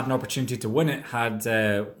would have had an opportunity to win it had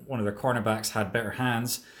one of their cornerbacks had better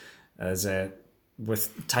hands. As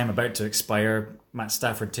with time about to expire, Matt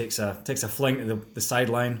Stafford takes a fling to the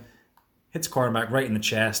sideline, hits cornerback right in the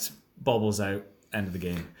chest, bobbles out, end of the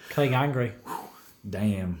game. Playing angry.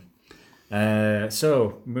 Damn.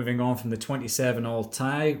 So moving on from the 27-all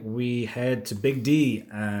tie, we head to Big D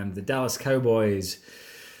and the Dallas Cowboys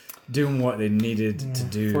doing what they needed to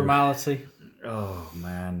do. Formality. Oh,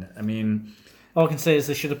 man. I mean... All I can say is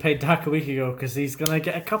they should have paid Dak a week ago because he's going to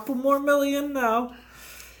get a couple more million now.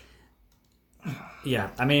 Yeah,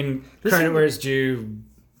 I mean, credit where it's due,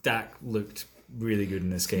 Dak looked really good in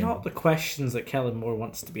this game. Not the questions that Kellen Moore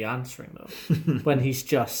wants to be answering, though, when he's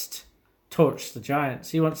just torched the Giants.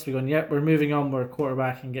 He wants to be going, yep, we're moving on, we're a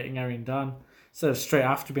quarterback and getting everything done. Instead of straight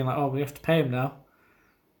after being like, oh, we have to pay him now.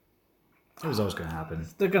 It was always going to happen.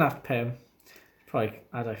 They're going to have to pay him. Probably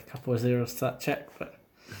add a couple of zeros to that check, but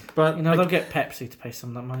like, they'll get Pepsi to pay some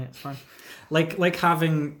of that money, it's fine. Like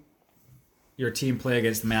having your team play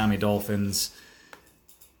against the Miami Dolphins,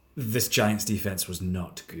 this Giants defense was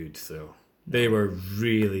not good, though. They were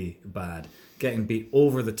really bad. Getting beat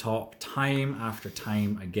over the top time after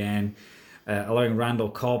time again. Allowing Randall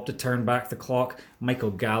Cobb to turn back the clock.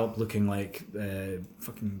 Michael Gallup looking like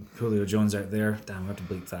fucking Julio Jones out there. Damn, I have to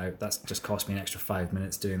bleep that out. That's just cost me an extra 5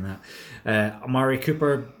 minutes doing that. Amari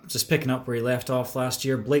Cooper just picking up where he left off last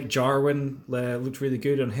year. Blake Jarwin looked really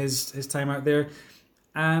good on his time out there.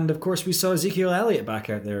 And of course we saw Ezekiel Elliott back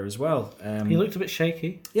out there as well. He looked a bit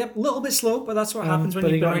shaky. Yep, a little bit slow, but that's what happens when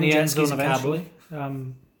you got in the end zone eventually.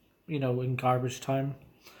 In garbage time.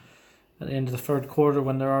 At the end of the third quarter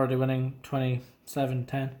when they're already winning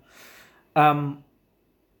 27-10. I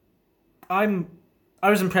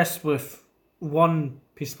was impressed with one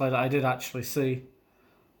piece of play that I did actually see,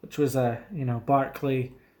 which was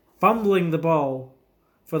Barkley fumbling the ball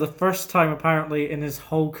for the first time apparently in his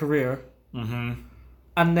whole career. Mm-hmm.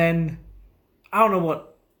 And then I don't know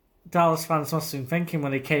what Dallas fans must have been thinking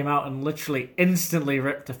when he came out and literally instantly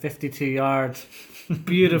ripped a 52-yard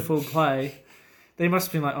beautiful play. They must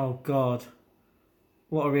have been like, oh God,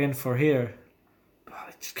 what are we in for here? But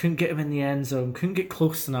I just couldn't get him in the end zone, couldn't get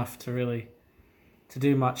close enough to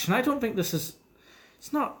do much. And I don't think it's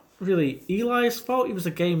not really Eli's fault. He was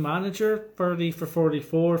a game manager, 30 for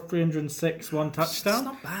 44, 306, one touchdown. It's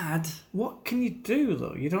not bad. What can you do,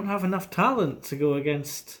 though? You don't have enough talent to go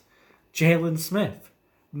against Jalen Smith,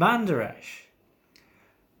 Mandaresh.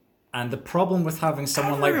 And the problem with having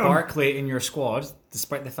someone like Barkley in your squad,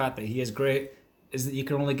 despite the fact that he is great, is that you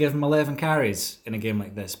can only give him 11 carries in a game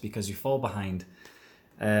like this because you fall behind.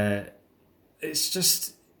 It's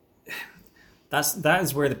just... That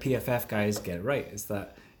is where the PFF guys get it right, is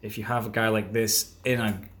that if you have a guy like this in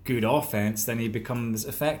a good offense, then he becomes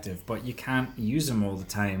effective. But you can't use him all the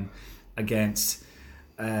time against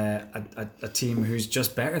a team who's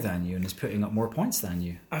just better than you and is putting up more points than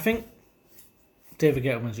you. I think David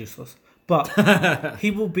Gettleman's useless. But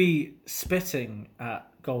he will be spitting at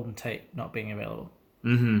Golden Tate not being available.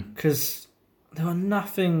 Because there was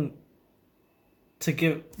nothing to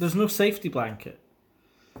give. There's no safety blanket.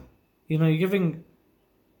 You're giving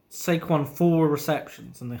Saquon 4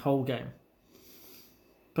 receptions in the whole game.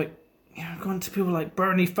 But you're going to people like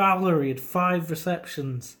Bernie Fowler, he had 5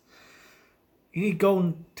 receptions. You need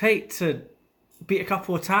Golden Tate to beat a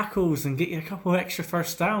couple of tackles and get you a couple of extra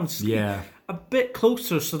first downs. Yeah. A bit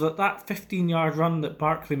closer so that 15-yard run that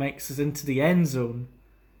Barkley makes is into the end zone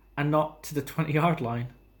and not to the 20-yard line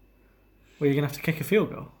where you're going to have to kick a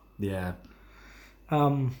field goal. Yeah.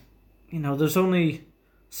 There's only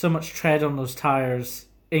so much tread on those tires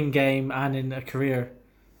in game and in a career.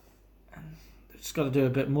 And they've just got to do a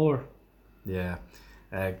bit more. Yeah.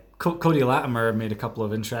 Cody Latimer made a couple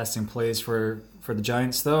of interesting plays for the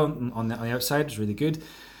Giants, though, on the outside. It was really good.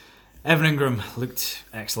 Evan Ingram looked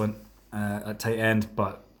excellent at tight end,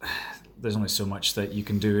 but there's only so much that you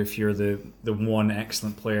can do if you're the one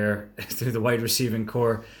excellent player through the wide receiving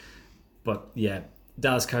core. But yeah,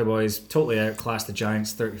 Dallas Cowboys totally outclassed the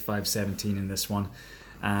Giants 35-17 in this one,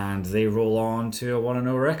 and they roll on to a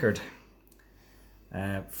 1-0 record.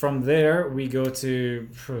 From there, we go to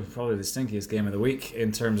probably the stinkiest game of the week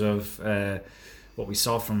in terms of what we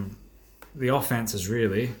saw from the offenses,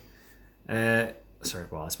 really. I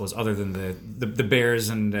suppose other than the Bears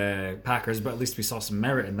and Packers, but at least we saw some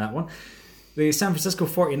merit in that one. The San Francisco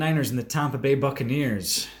 49ers and the Tampa Bay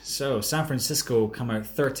Buccaneers. So San Francisco come out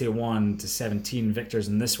 31-17 victors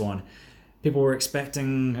in this one. People were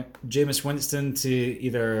expecting Jameis Winston to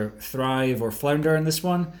either thrive or flounder in this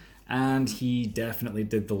one, and he definitely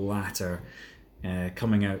did the latter.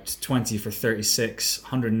 Coming out 20 for 36,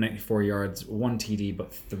 194 yards, 1 TD,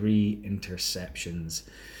 but 3 interceptions.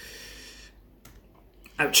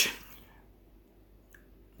 Ouch.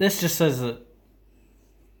 This just says that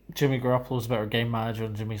Jimmy Garoppolo's a better game manager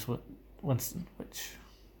than Jameis Winston, which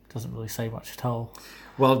doesn't really say much at all.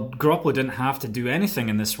 Well, Garoppolo didn't have to do anything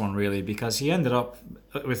in this one, really, because he ended up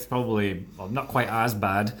with probably, not quite as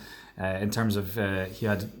bad in terms of he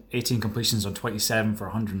had 18 completions on 27 for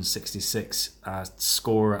 166, a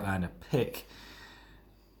score and a pick.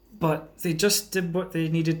 But they just did what they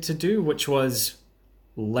needed to do, which was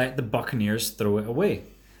let the Buccaneers throw it away.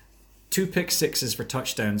 2 pick sixes for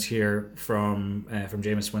touchdowns here from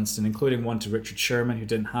Jameis Winston, including one to Richard Sherman, who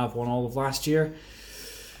didn't have one all of last year.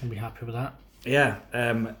 I'll be happy with that. Yeah,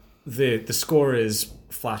 the score is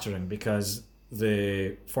flattering because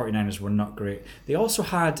the 49ers were not great. They also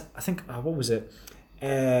had, I think, what was it? I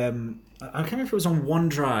can't remember if it was on one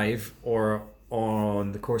drive or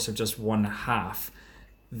on the course of just one half.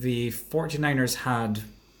 The 49ers had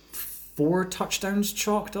 4 touchdowns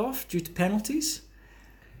chalked off due to penalties.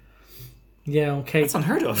 Yeah, okay. That's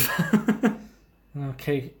unheard of.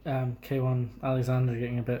 Okay, K1 Alexander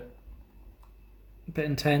getting a bit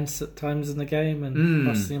intense at times in the game and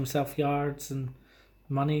costing himself yards and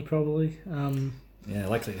money probably. Yeah,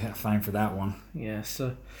 likely to hit a fine for that one. Yeah,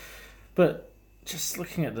 so, but just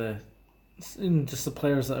looking at the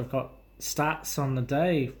players that have got stats on the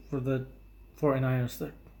day for the 49ers,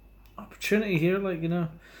 the opportunity here, like, you know,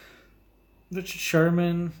 Richard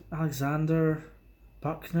Sherman, Alexander,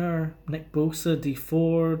 Buckner, Nick Bosa, D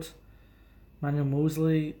Ford, Manuel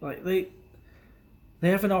Mosley, like they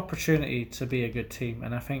have an opportunity to be a good team,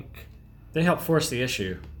 and I think they help force the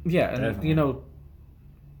issue. Yeah, and definitely. you know,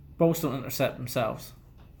 balls don't intercept themselves.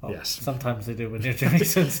 Well, yes, sometimes they do when you're Jimmy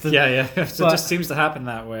Winston. yeah. So it just seems to happen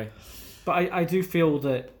that way. But I do feel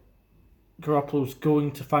that Garoppolo's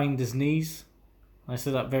going to find his knees. I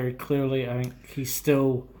say that very clearly. I think he's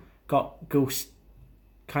still got ghost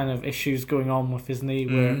kind of issues going on with his knee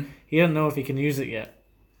where he doesn't know if he can use it yet.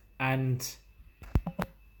 And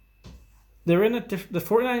they're in the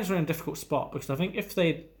 49ers are in a difficult spot because I think if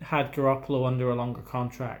they had Garoppolo under a longer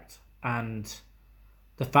contract and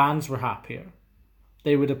the fans were happier,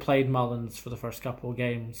 they would have played Mullins for the first couple of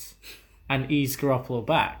games and eased Garoppolo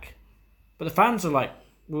back. But the fans are like,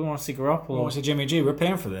 we want to see Garoppolo. Oh, so Jimmy G, we're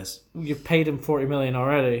paying for this. You've paid him $40 million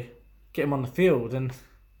already. Get him on the field, and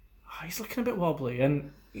he's looking a bit wobbly.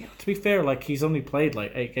 And you know, to be fair, like he's only played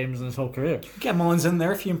like 8 games in his whole career. Get Mullins in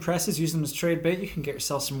there if he impresses. Use him as trade bait. You can get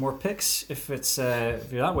yourself some more picks if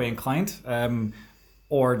you're that way inclined.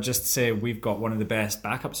 Or just say we've got one of the best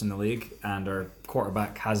backups in the league, and our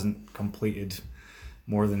quarterback hasn't completed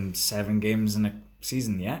more than 7 games in a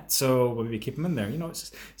season yet, so we'll maybe keep him in there. You know,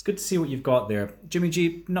 it's good to see what you've got there. Jimmy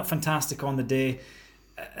G, not fantastic on the day.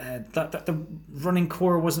 That the running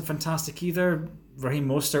core wasn't fantastic either. Raheem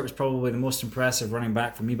Mostert was probably the most impressive running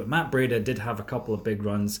back for me, but Matt Breida did have a couple of big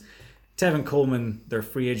runs. Tevin Coleman, their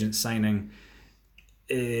free agent signing,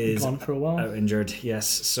 is gone for a while. Out injured. Yes,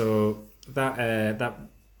 so that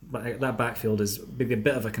backfield is a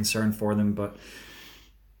bit of a concern for them, but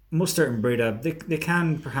Mostert and Breida, they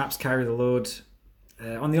can perhaps carry the load.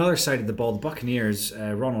 On the other side of the ball, the Buccaneers,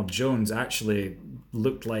 Ronald Jones actually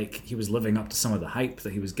looked like he was living up to some of the hype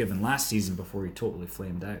that he was given last season before he totally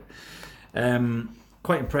flamed out.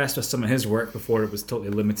 Quite impressed with some of his work before it was totally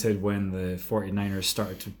limited when the 49ers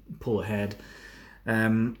started to pull ahead.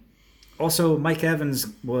 Also, Mike Evans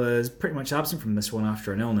was pretty much absent from this one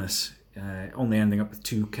after an illness, only ending up with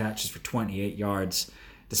 2 catches for 28 yards,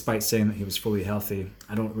 despite saying that he was fully healthy.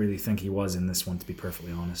 I don't really think he was in this one, to be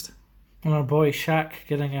perfectly honest. And our boy Shaq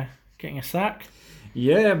getting a sack.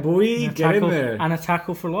 Yeah, boy, get in there. And a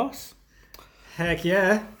tackle for loss. Heck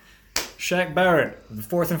yeah. Shaq Barrett, the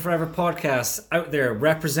Fourth and Forever podcast, out there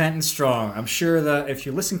representing strong. I'm sure that if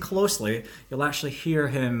you listen closely, you'll actually hear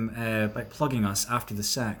him by plugging us after the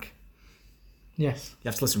sack. Yes. You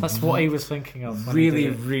have to listen. That's what he was thinking of.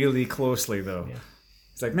 Really, really closely, though. Yeah.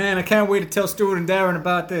 He's like, man, I can't wait to tell Stuart and Darren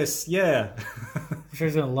about this. Yeah. I'm sure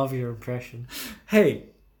he's going to love your impression. Hey,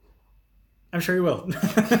 I'm sure he will.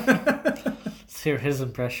 Let's hear his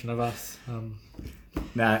impression of us.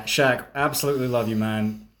 Nah, Shaq, absolutely love you,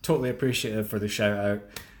 man. Totally appreciative for the shout out.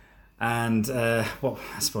 And well,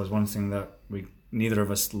 I suppose one thing that we neither of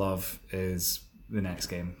us love is the next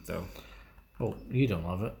game, though. Oh, you don't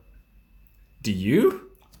love it. Do you?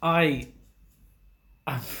 I'm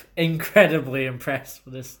incredibly impressed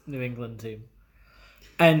with this New England team.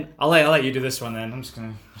 And I'll let you do this one then. I'm just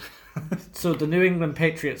gonna. So the New England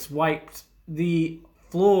Patriots wiped the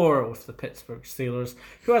floor with the Pittsburgh Steelers,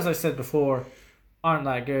 who, as I said before, aren't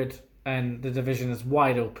that good, and the division is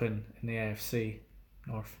wide open in the AFC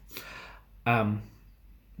North.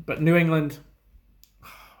 But New England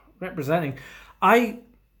representing, I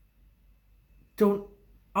don't,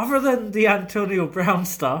 other than the Antonio Brown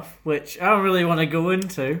stuff, which I don't really want to go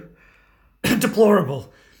into.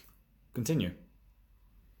 Deplorable. Continue.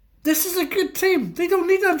 This is a good team. They don't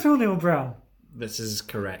need Antonio Brown. This is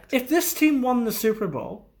correct. If this team won the Super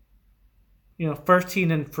Bowl,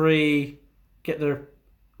 13-3, get their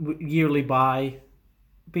yearly bye,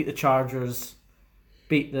 beat the Chargers,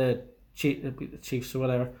 beat the Chiefs or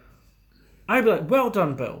whatever, I'd be like, well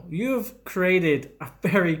done, Bill. You've created a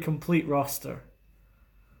very complete roster.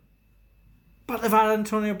 But they've had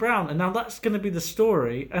Antonio Brown, and now that's going to be the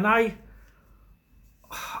story. And I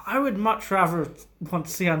would much rather want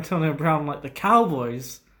to see Antonio Brown like the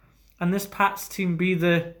Cowboys, and this Pats team be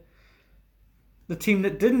the team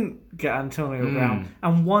that didn't get Antonio Brown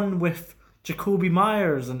and won with Jacoby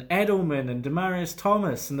Myers and Edelman and Demaryius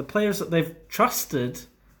Thomas and the players that they've trusted.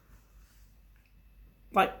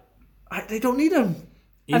 Like, they don't need him.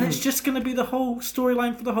 And it's just going to be the whole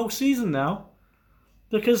storyline for the whole season now,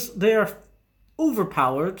 because they are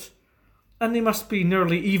overpowered and they must be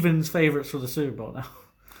nearly evens favourites for the Super Bowl now.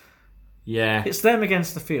 Yeah. It's them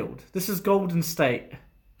against the field. This is Golden State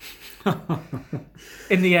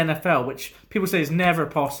in the NFL, which people say is never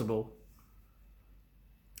possible.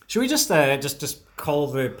 Should we just call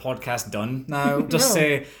the podcast done now? Just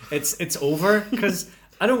say it's over? Because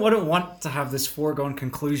I don't want to have this foregone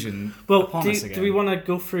conclusion. Well, upon us again. do we want to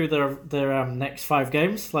go through their next 5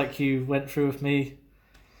 games like you went through with me?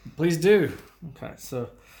 Please do. Okay, so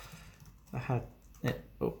I had it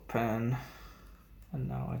open, and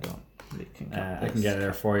now I don't. I can get it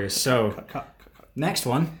there for you. So, cut. next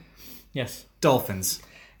one. Yes. Dolphins.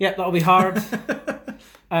 Yeah, that'll be hard.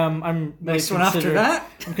 I'm Next one after that.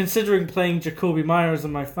 I'm considering playing Jacoby Myers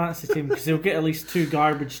on my fantasy team because he'll get at least 2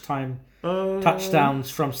 garbage time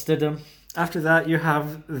touchdowns from Stidham. After that, you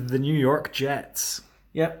have the New York Jets.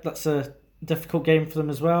 Yep, that's a difficult game for them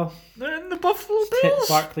as well. They're in the Buffalo Hit Bills.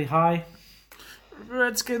 Barkley High.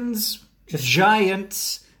 Redskins.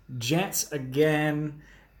 Giants. Jets again.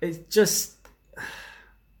 It's just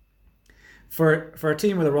for a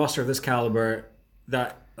team with a roster of this caliber,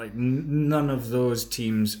 that like none of those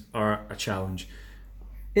teams are a challenge.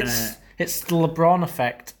 It's the LeBron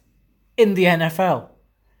effect in the NFL.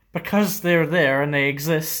 Because they're there and they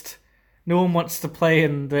exist, no one wants to play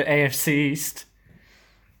in the AFC East.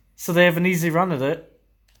 So they have an easy run at it.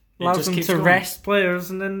 Allows them to rest players,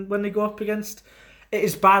 and then when they go up against... It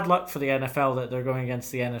is bad luck for the NFL that they're going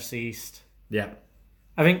against the NFC East. Yeah.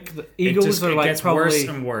 I think the Eagles are like gets probably... worse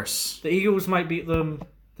and worse. The Eagles might beat them.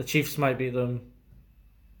 The Chiefs might beat them.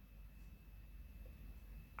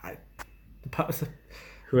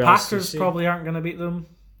 Who else Packers probably aren't going to beat them.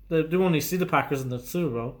 They only see the Packers in the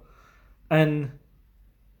Super Bowl, and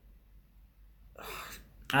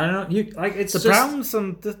I don't know. It's the just... Browns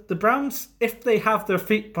and the Browns, if they have their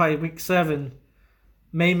feet by week 7,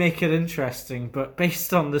 may make it interesting. But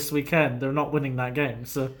based on this weekend, they're not winning that game,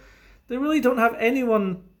 so they really don't have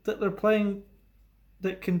anyone that they're playing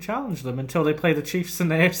that can challenge them until they play the Chiefs in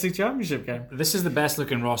the AFC Championship game. This is the best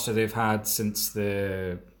looking roster they've had since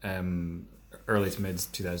the early to mid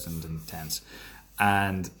 2010s.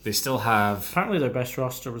 And they still have... Apparently their best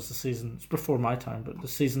roster was the season... It's before my time, but the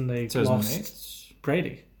season they 2008? lost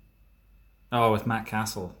Brady. Oh, with Matt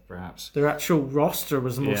Castle, perhaps. Their actual roster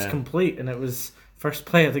was the most complete, and it was first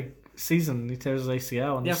play of the season. He tears his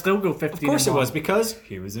ACL, and they still go 15. Of course it was, because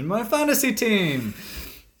he was in my fantasy team.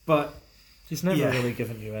 But he's never really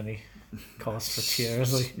given you any cause for cheer,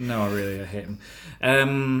 has he? No, really, I hate him.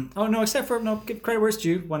 Except for... No, give credit where it's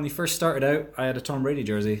due. When he first started out, I had a Tom Brady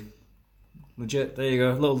jersey. Legit, there you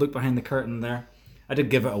go. A little look behind the curtain there. I did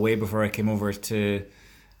give it away before I came over to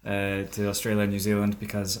Australia and New Zealand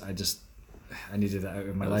because I needed that out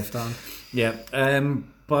of my life. Yeah,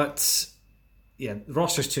 but yeah, the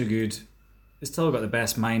roster's too good. It's still got the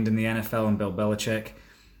best mind in the NFL and Bill Belichick.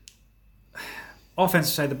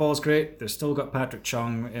 Offensive side, the ball is great. They've still got Patrick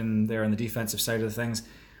Chung in there on the defensive side of things.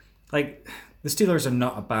 Like, the Steelers are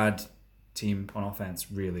not a bad team on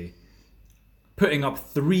offense, really. Putting up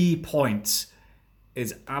 3 points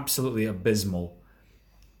is absolutely abysmal.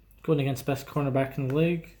 Going against the best cornerback in the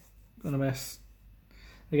league. Going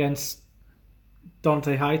against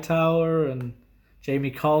Dante Hightower and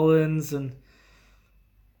Jamie Collins, and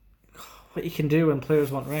what you can do when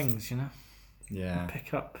players want rings, you know? Yeah.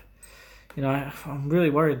 Pick up. You know, I'm really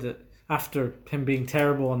worried that after him being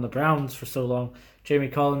terrible on the Browns for so long, Jamie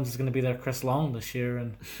Collins is going to be their Chris Long this year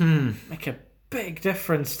and make a big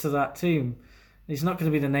difference to that team. He's not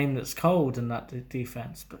going to be the name that's called in that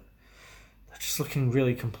defense, but they're just looking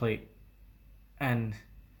really complete. And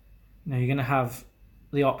you know, you're going to have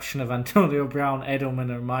the option of Antonio Brown, Edelman,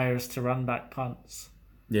 or Myers to run back punts.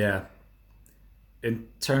 Yeah. In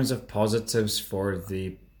terms of positives for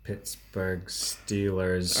the Pittsburgh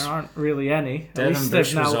Steelers, there aren't really any. Devin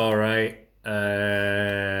Bush was all right.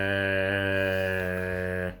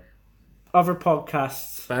 Other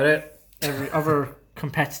podcasts. About it. Every other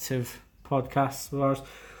competitive podcasts of ours,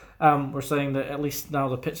 we're saying that at least now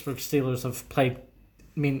the Pittsburgh Steelers have played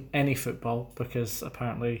any football, because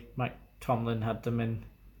apparently Mike Tomlin had them in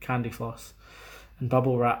candy floss and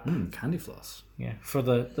bubble wrap. Candy floss. Yeah, for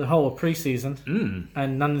the whole of pre-season.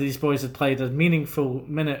 And none of these boys had played a meaningful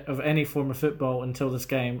minute of any form of football until this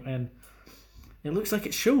game, and it looks like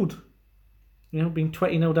it showed. Being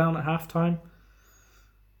 20-0 down at halftime.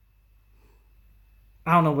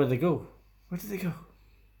 I don't know where they go. Where did they go?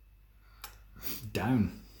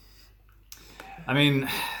 Down. I mean,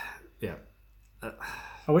 yeah.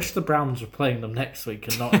 I wish the Browns were playing them next week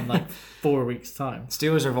and not in 4 weeks' time.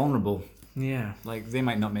 Steelers are vulnerable. Yeah. They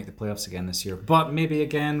might not make the playoffs again this year. But maybe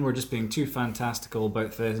again, we're just being too fantastical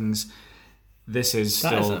about things. This is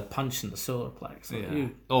That is still a punch in the solar plex. Yeah.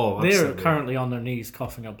 They're Absolutely. currently on their knees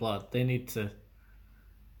coughing up blood. They need to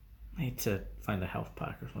find a health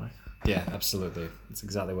pack or something. Yeah, absolutely. That's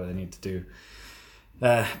exactly what they need to do.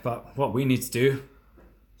 But what we need to do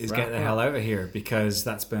is get the hell out of here, because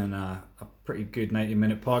that's been a pretty good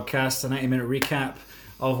 90-minute podcast, a 90-minute recap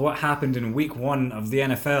of what happened in week 1 of the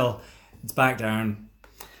NFL. It's back down.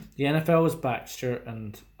 The NFL is back, Stuart,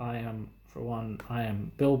 and I am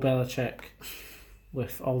Bill Belichick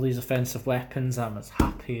with all these offensive weapons. I'm as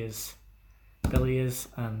happy as Billy is,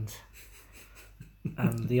 and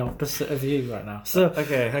I'm the opposite of you right now. So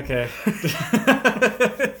Okay.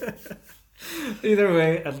 Either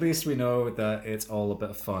way, at least we know that it's all a bit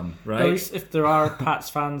of fun, right? at least if there are Pats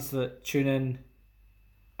fans that tune in,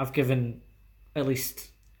 I've given at least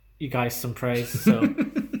you guys some praise. So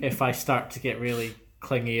if I start to get really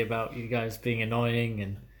clingy about you guys being annoying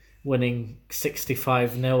and winning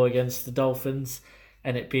 65-0 against the Dolphins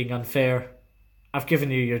and it being unfair, I've given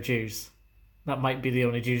you your dues. That might be the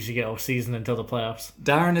only dues you get all season until the playoffs.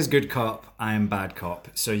 Darren is good cop, I am bad cop.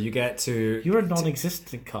 So you get to... You're a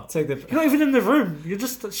non-existent cop. take the... You're not even in the room. You're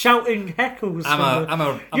just shouting heckles.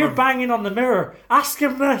 You're banging on the mirror. Ask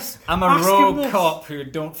him this. I'm a Ask him rogue this. cop who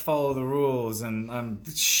don't follow the rules, and I'm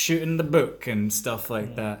shooting the book and stuff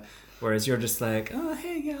like that. Whereas you're just like, oh,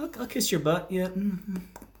 hey, yeah, I'll kiss your butt, yeah. Mm-hmm.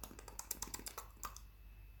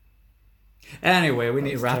 Anyway, we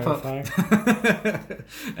need to wrap up. I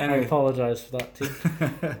Anyway, apologise for that too.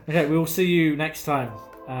 Okay, we will see you next time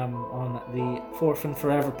on the Fourth and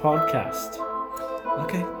Forever podcast.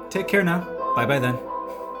 okay, take care now. Bye-bye then.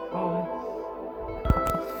 Bye.